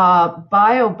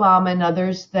by Obama and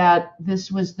others that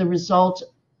this was the result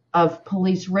of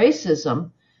police racism,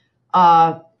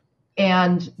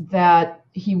 and that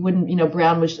he wouldn't,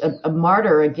 Brown was a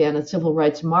martyr again, a civil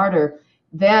rights martyr.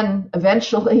 Then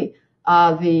eventually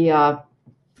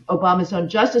Obama's own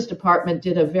Justice Department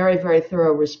did a very, very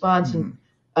thorough response and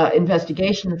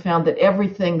investigation and found that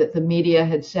everything that the media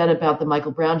had said about the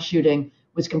Michael Brown shooting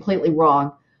was completely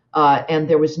wrong. And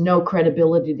there was no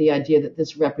credibility to the idea that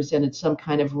this represented some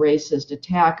kind of racist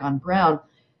attack on Brown.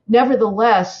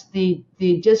 Nevertheless, the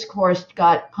discourse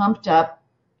got pumped up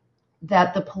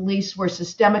that the police were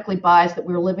systemically biased, that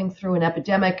we were living through an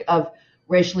epidemic of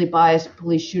racially biased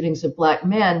police shootings of Black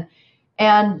men.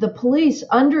 And the police,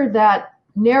 under that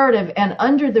narrative and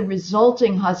under the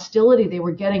resulting hostility they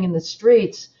were getting in the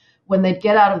streets when they'd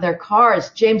get out of their cars,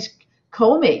 James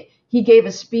Comey, he gave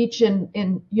a speech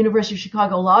in University of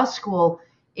Chicago Law School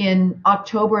in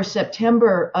October,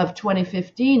 September of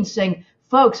 2015 saying,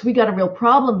 folks, we got a real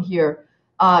problem here.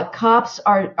 Cops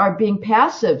are being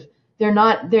passive.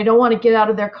 They don't want to get out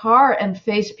of their car and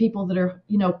face people that are,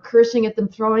 cursing at them,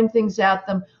 throwing things at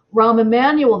them. Rahm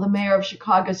Emanuel, the mayor of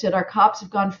Chicago, said our cops have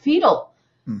gone fetal.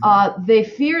 Mm-hmm. They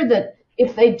fear that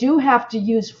if they do have to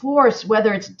use force,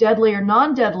 whether it's deadly or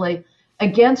non-deadly,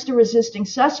 against a resisting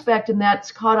suspect, and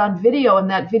that's caught on video, and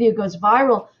that video goes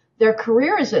viral, their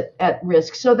career is at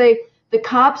risk. So the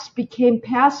cops became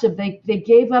passive. They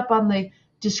gave up on the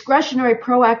discretionary,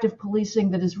 proactive policing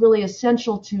that is really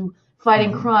essential to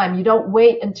fighting crime. You don't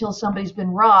wait until somebody's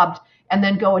been robbed and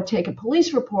then go and take a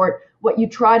police report. What you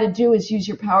try to do is use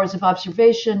your powers of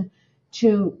observation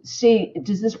to see,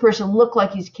 does this person look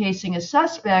like he's casing a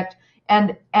suspect,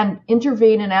 and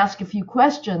intervene and ask a few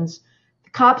questions. The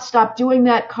cops stopped doing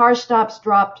that. Car stops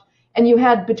dropped. And you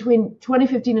had between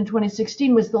 2015 and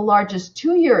 2016 was the largest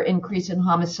 2-year increase in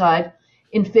homicide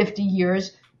in 50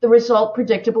 years. The result,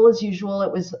 predictable as usual,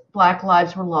 it was Black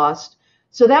lives were lost.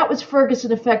 So that was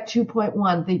Ferguson effect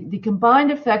 2.1, the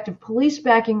combined effect of police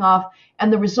backing off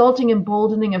and the resulting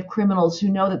emboldening of criminals who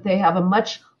know that they have a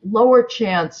much lower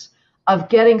chance of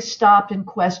getting stopped and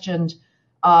questioned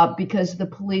because the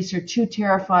police are too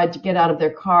terrified to get out of their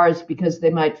cars because they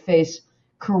might face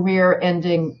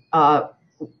career-ending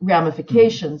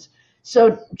ramifications.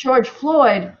 So George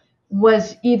Floyd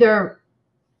was either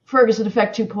Ferguson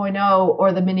effect 2.0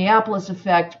 or the Minneapolis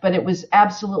effect, but it was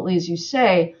absolutely, as you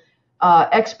say,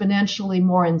 exponentially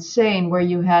more insane, where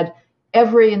you had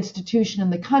every institution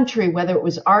in the country, whether it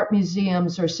was art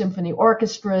museums or symphony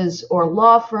orchestras or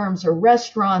law firms or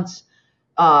restaurants,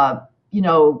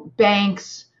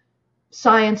 banks,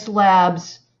 science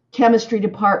labs, chemistry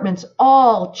departments,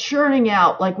 all churning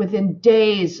out, like within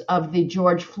days of the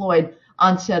George Floyd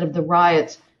onset of the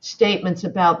riots, statements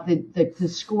about the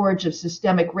scourge of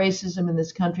systemic racism in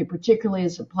this country, particularly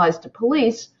as applies to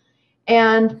police.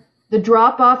 And the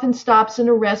drop-off in stops and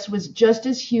arrests was just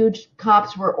as huge.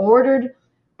 Cops were ordered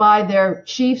by their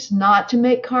chiefs not to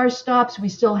make car stops. We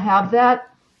still have that.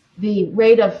 The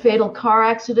rate of fatal car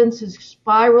accidents has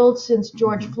spiraled since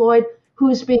George Floyd.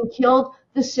 Who's being killed?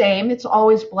 The same. It's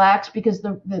always blacks, because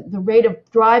the rate of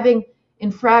driving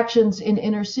infractions in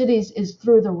inner cities is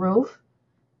through the roof.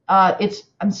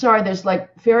 I'm sorry, there's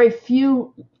like very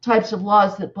few types of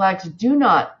laws that blacks do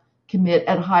not commit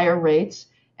at higher rates,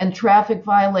 and traffic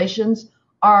violations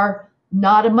are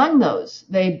not among those.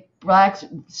 Blacks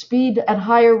speed at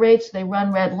higher rates, they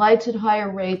run red lights at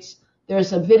higher rates.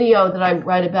 There's a video that I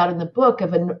write about in the book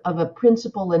of a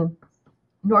principal in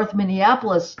North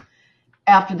Minneapolis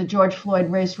after the George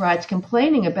Floyd race riots,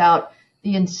 complaining about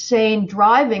the insane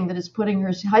driving that is putting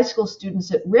her high school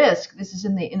students at risk. This is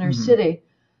in the inner city.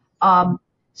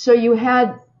 So you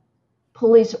had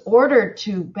police ordered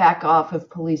to back off of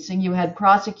policing. You had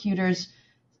prosecutors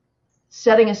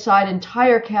setting aside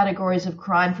entire categories of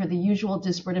crime for the usual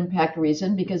disparate impact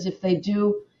reason, because if they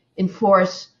do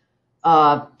enforce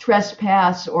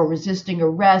trespass or resisting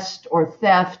arrest or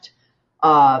theft,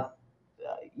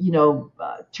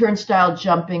 turnstile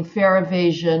jumping, fare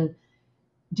evasion,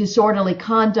 disorderly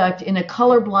conduct in a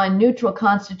colorblind, neutral,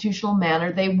 constitutional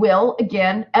manner, they will,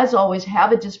 again, as always,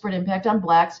 have a disparate impact on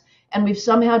blacks. And we've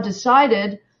somehow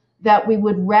decided that we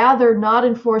would rather not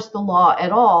enforce the law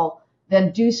at all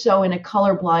than do so in a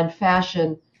colorblind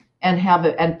fashion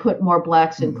and put more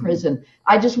blacks in prison.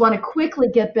 I just want to quickly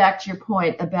get back to your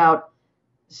point about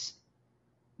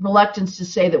reluctance to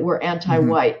say that we're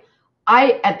anti-white.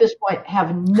 I, at this point,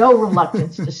 have no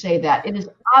reluctance to say that. It is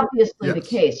obviously the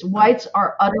case. Whites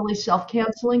are utterly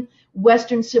self-canceling.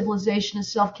 Western civilization is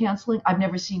self-canceling. I've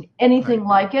never seen anything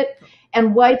like it.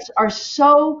 And whites are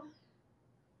so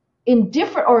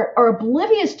indifferent or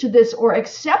oblivious to this or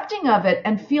accepting of it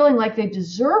and feeling like they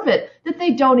deserve it that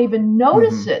they don't even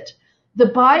notice it. The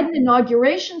Biden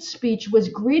inauguration speech was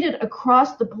greeted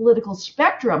across the political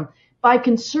spectrum by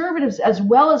conservatives as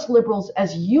well as liberals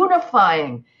as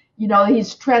unifying.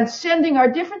 He's transcending our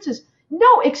differences.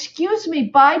 No, excuse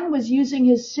me, Biden was using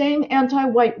his same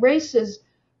anti-white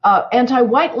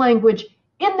language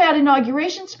in that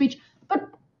inauguration speech, but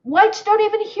whites don't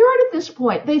even hear it at this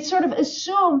point. They sort of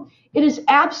assume it is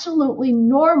absolutely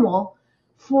normal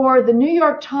for the New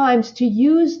York Times to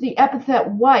use the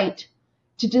epithet white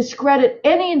to discredit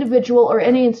any individual or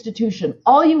any institution.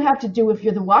 All you have to do, if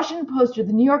you're the Washington Post or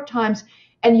the New York Times,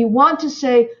 and you want to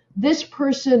say this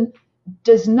person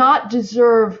does not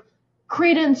deserve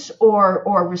credence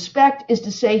or respect, is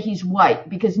to say he's white,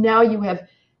 because now you have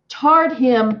tarred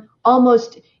him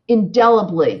almost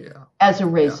indelibly as a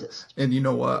racist. Yeah. And you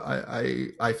know what?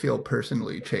 I feel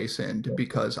personally chastened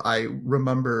because I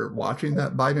remember watching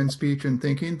that Biden speech and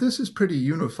thinking, this is pretty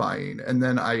unifying. And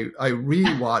then I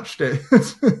rewatched it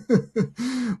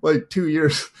like 2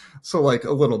 years, so like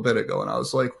a little bit ago. And I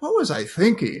was like, what was I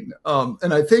thinking?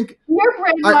 And I think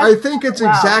it's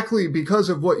exactly because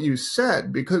of what you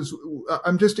said, because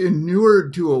I'm just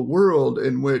inured to a world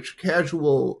in which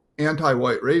casual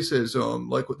anti-white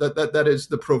racism, like that is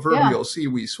the proverbial sea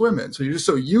we swim in. So you're just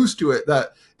so used to it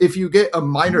that if you get a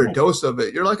minor dose of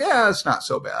it, you're like, it's not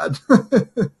so bad.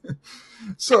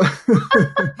 So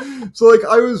like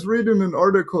I was reading an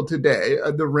article today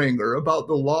at The Ringer about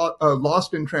the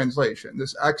Lost in Translation,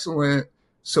 this excellent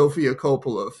Sofia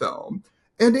Coppola film.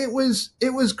 And it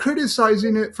was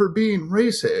criticizing it for being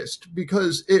racist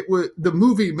because the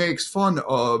movie makes fun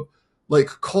of like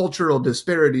cultural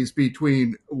disparities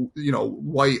between,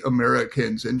 white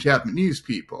Americans and Japanese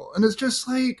people. And it's just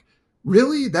like,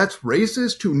 really? That's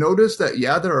racist to notice that,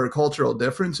 there are cultural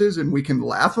differences and we can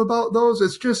laugh about those.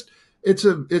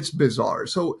 It's bizarre.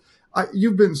 So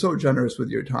you've been so generous with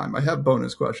your time. I have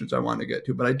bonus questions I want to get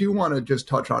to, but I do want to just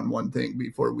touch on one thing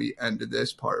before we end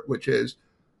this part, which is,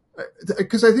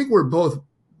 because I think we're both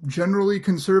generally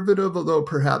conservative, although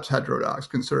perhaps heterodox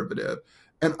conservative.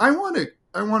 And I want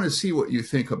to see what you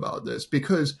think about this,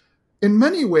 because in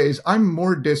many ways, I'm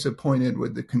more disappointed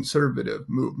with the conservative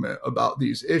movement about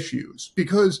these issues,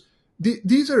 because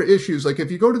these are issues like if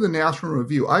you go to the National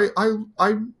Review,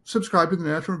 I subscribe to the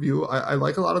National Review. I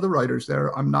like a lot of the writers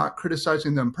there. I'm not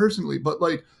criticizing them personally, but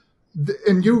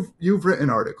and you've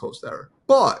written articles there,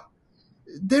 but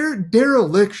their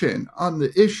dereliction on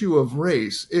the issue of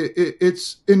race,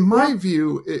 it's in my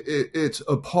view, it's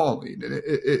appalling.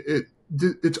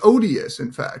 It's odious,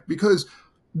 in fact, because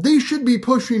they should be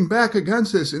pushing back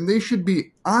against this and they should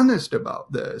be honest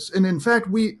about this. And in fact,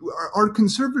 our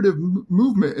conservative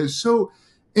movement is so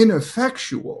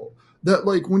ineffectual that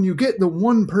like when you get the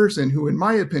one person who, in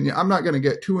my opinion, I'm not going to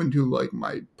get too into like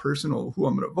my personal who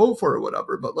I'm going to vote for or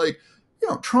whatever, but like,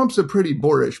 Trump's a pretty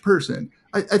boorish person.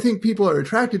 I think people are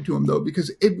attracted to him though,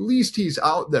 because at least he's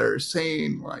out there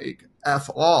saying like F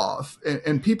off,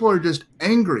 and people are just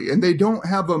angry and they don't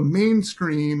have a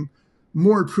mainstream,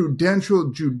 more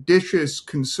prudential, judicious,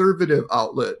 conservative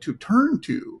outlet to turn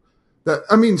to. That,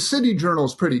 I mean, City Journal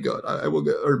is pretty good. I will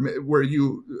get, or where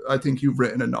I think you've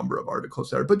written a number of articles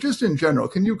there, but just in general,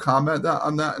 can you comment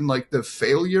on that and like the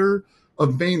failure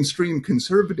of mainstream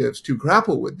conservatives to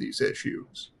grapple with these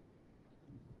issues?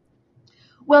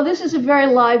 Well, this is a very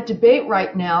live debate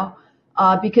right now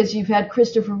because you've had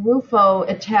Christopher Rufo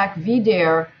attack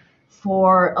VDARE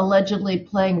for allegedly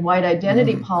playing white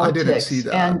identity politics. I didn't see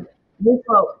that. And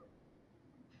Rufo,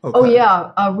 okay. Oh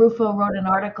yeah, Rufo wrote an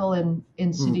article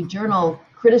in City Journal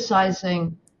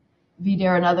criticizing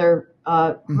VDARE and other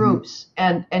groups,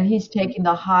 and he's taking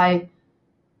the high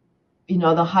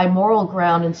moral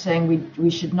ground and saying we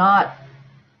should not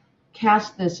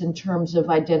cast this in terms of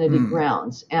identity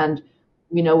grounds, and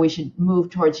we should move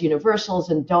towards universals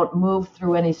and don't move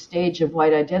through any stage of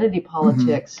white identity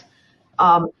politics.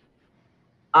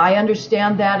 I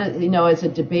understand that, as a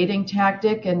debating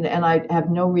tactic, and I have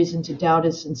no reason to doubt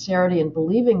his sincerity in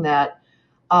believing that.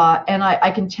 And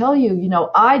I can tell you,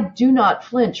 I do not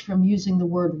flinch from using the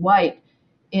word white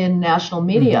in national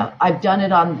media. I've done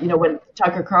it on, when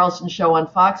Tucker Carlson's show on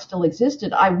Fox still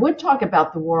existed, I would talk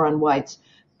about the war on whites.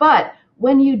 But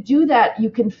when you do that, you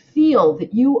can feel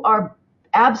that you are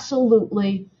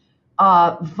absolutely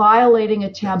violating a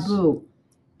taboo.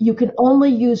 You can only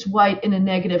use white in a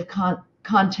negative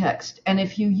context. And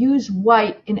if you use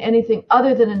white in anything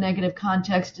other than a negative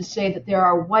context to say that there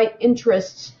are white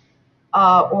interests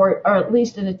or at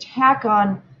least an attack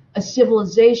on a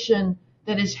civilization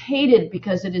that is hated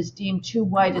because it is deemed too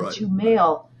white and too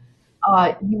male,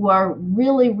 you are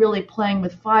really, really playing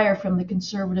with fire from the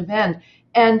conservative end.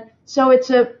 And so it's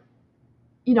an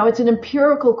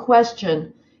empirical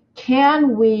question.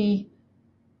 Can we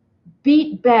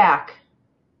beat back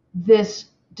this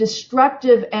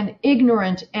destructive and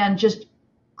ignorant and just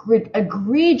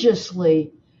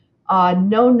egregiously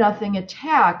know-nothing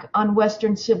attack on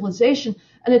Western civilization,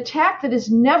 an attack that is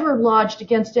never lodged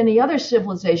against any other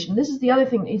civilization? This is the other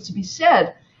thing that needs to be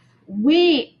said.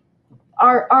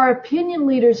 Our opinion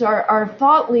leaders, our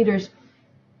thought leaders,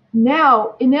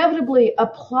 now inevitably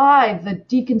apply the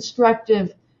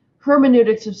deconstructive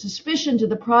hermeneutics of suspicion to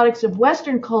the products of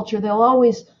Western culture. They'll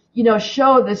always,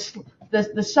 show the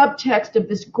subtext of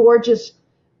this gorgeous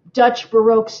Dutch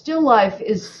Baroque still life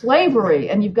is slavery,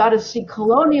 and you've got to see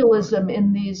colonialism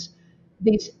in these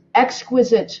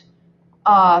exquisite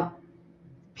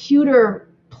pewter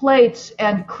plates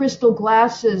and crystal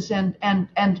glasses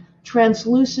and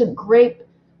translucent grape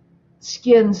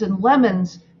skins and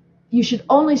lemons. You should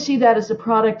only see that as a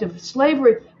product of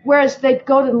slavery, whereas they'd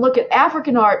go and look at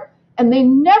African art and they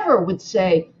never would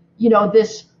say,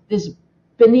 this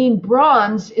Benin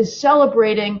bronze is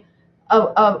celebrating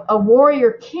a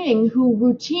warrior king who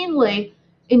routinely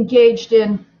engaged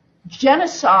in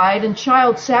genocide and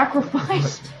child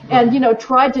sacrifice and,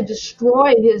 tried to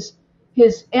destroy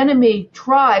his enemy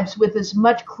tribes with as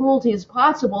much cruelty as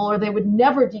possible, or they would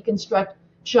never deconstruct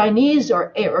Chinese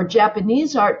or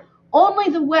Japanese art. Only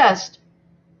the West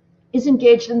is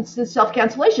engaged in this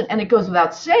self-cancellation. And it goes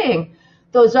without saying,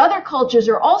 those other cultures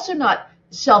are also not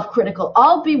self-critical.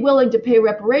 I'll be willing to pay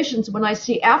reparations when I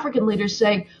see African leaders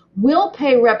saying, we'll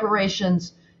pay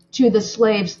reparations to the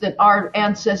slaves that our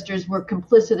ancestors were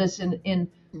complicitous in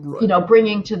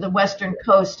bringing to the Western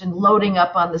coast and loading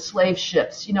up on the slave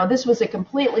ships. This was a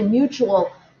completely mutual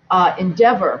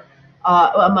endeavor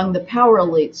among the power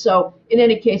elite. So in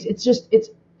any case,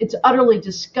 it's utterly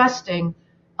disgusting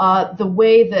the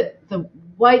way that the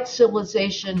white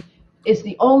civilization is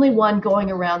the only one going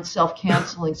around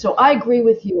self-canceling. So I agree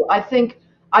with you. I think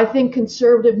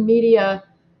conservative media,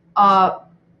 I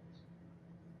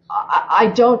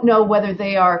don't know whether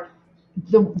they are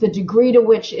the degree to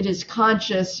which it is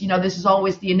conscious. This is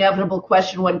always the inevitable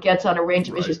question one gets on a range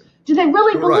of issues. Do they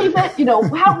really believe it?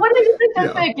 What do you think they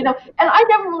think? And I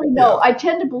never really know. I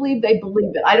tend to believe they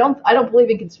believe it. I don't believe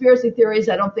in conspiracy theories.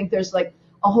 I don't think there's like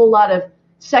a whole lot of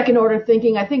second order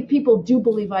thinking. I think people do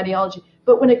believe ideology.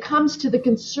 But when it comes to the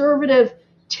conservative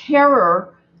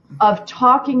terror of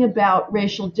talking about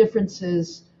racial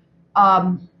differences,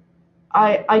 I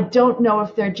don't know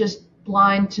if they're just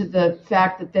blind to the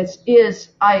fact that this is,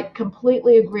 I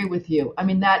completely agree with you. I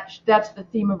mean, that's the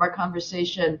theme of our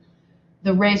conversation.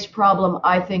 The race problem,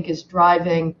 I think, is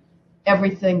driving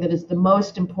everything that is the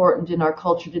most important in our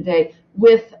culture today,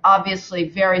 with obviously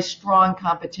very strong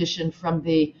competition from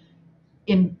the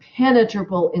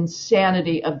impenetrable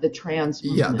insanity of the trans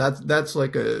movement. That's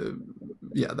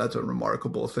a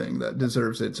remarkable thing that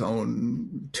deserves its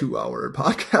own 2-hour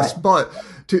podcast. Right. But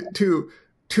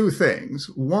two things.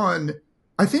 One,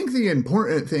 I think the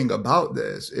important thing about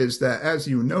this is that, as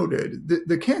you noted,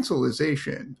 the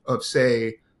cancelization of,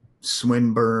 say,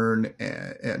 Swinburne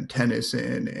and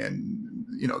Tennyson and,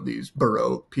 these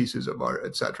Baroque pieces of art,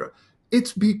 etc.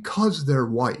 It's because they're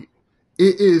white.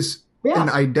 It is an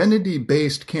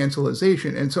identity-based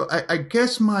cancelization. And so I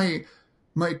guess my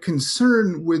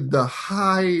concern with the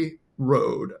high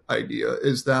road idea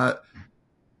is that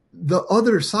the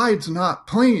other side's not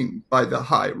playing by the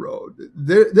high road.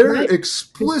 They're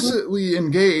explicitly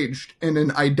engaged in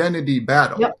an identity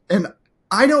battle. Yep. And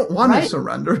I don't want to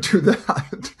surrender to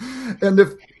that. And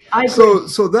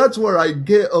so that's where I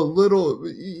get a little,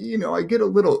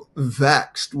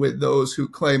 vexed with those who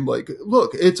claim, like,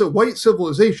 look, it's a white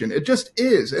civilization. It just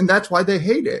is. And that's why they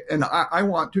hate it. And I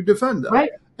want to defend that.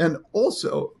 Right. And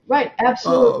also. Right.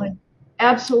 Absolutely.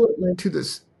 Absolutely. To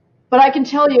this. But I can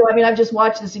tell you, I mean, I've just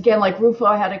watched this again, like Rufo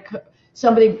had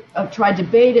somebody tried to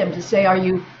bait him to say, are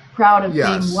you proud of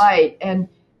being white? And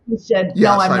he said,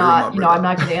 no, I'm not. I'm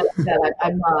not going to answer that.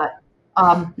 I'm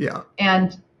not.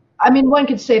 And I mean, one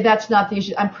could say that's not the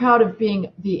issue. I'm proud of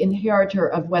being the inheritor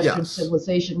of Western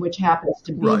civilization, which happens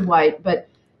to be white. But,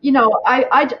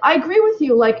 I agree with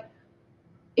you. Like,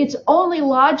 it's only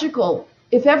logical.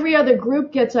 If every other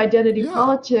group gets identity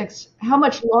politics, how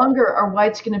much longer are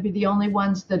whites going to be the only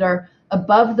ones that are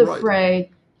above the fray,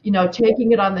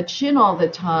 taking it on the chin all the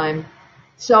time?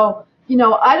 So,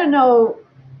 I don't know,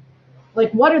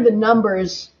 like, what are the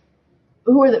numbers?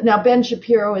 Now, Ben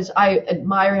Shapiro I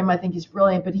admire him. I think he's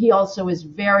brilliant, but he also is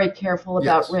very careful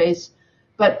about race.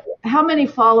 But how many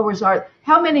followers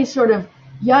how many sort of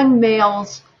young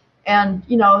males, and,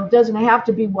 doesn't have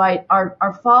to be white,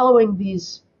 are following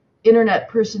these internet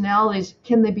personalities?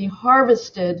 Can they be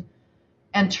harvested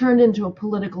and turned into a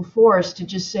political force to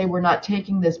just say, we're not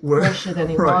taking this bullshit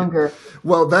any longer?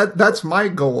 Well, that's my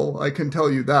goal. I can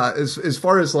tell you that. As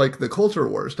far as like the culture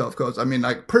war stuff goes, I mean,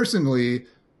 like, personally,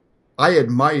 I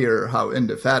admire how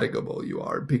indefatigable you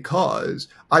are, because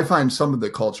I find some of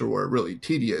the culture war really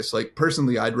tedious. Like,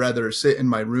 personally, I'd rather sit in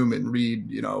my room and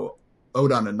read,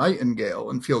 Ode on a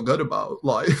Nightingale and feel good about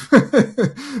life.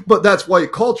 But that's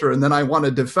white culture. And then I want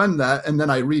to defend that. And then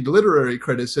I read literary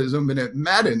criticism and it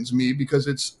maddens me because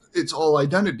it's all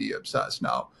identity obsessed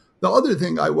now. The other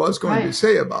thing I was going to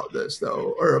say about this,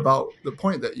 though, or about the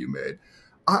point that you made,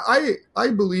 I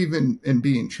believe in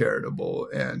being charitable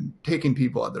and taking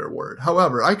people at their word.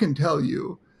 However, I can tell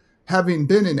you, having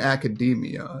been in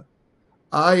academia,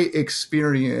 I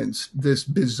experienced this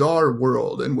bizarre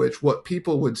world in which what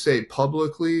people would say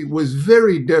publicly was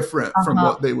very different from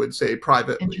what they would say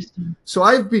privately. So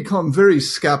I've become very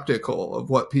skeptical of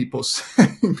what people say,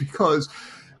 because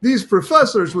these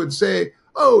professors would say,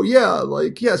 oh, yeah,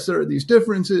 like, yes, there are these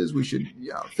differences. We should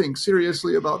think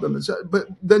seriously about them. But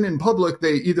then in public,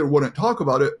 they either wouldn't talk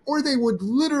about it or they would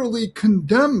literally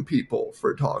condemn people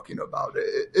for talking about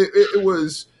it. It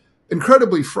was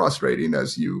incredibly frustrating,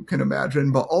 as you can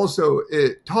imagine, but also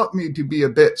it taught me to be a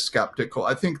bit skeptical.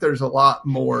 I think there's a lot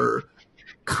more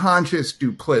conscious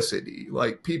duplicity.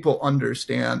 Like, people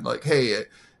understand, like, hey,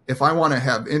 if I want to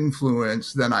have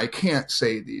influence, then I can't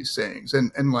say these things.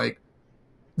 And like,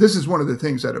 this is one of the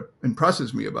things that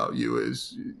impresses me about you,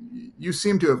 is you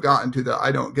seem to have gotten to the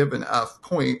I don't give an F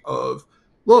point of,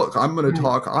 look, I'm going to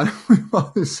talk honestly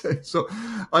about this thing. So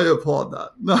I applaud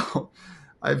that. Now,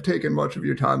 I've taken much of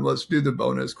your time. Let's do the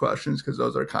bonus questions, because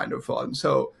those are kind of fun.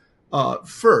 So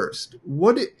first,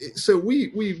 so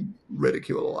we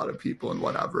ridicule a lot of people and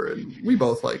whatever, and we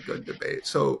both like good debate.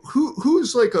 So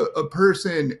who's like a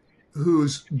person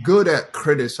who's good at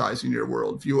criticizing your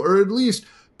worldview, or at least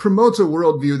promotes a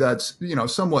worldview that's,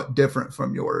 somewhat different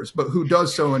from yours, but who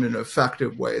does so in an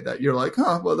effective way that you're like,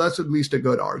 well, that's at least a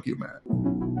good argument?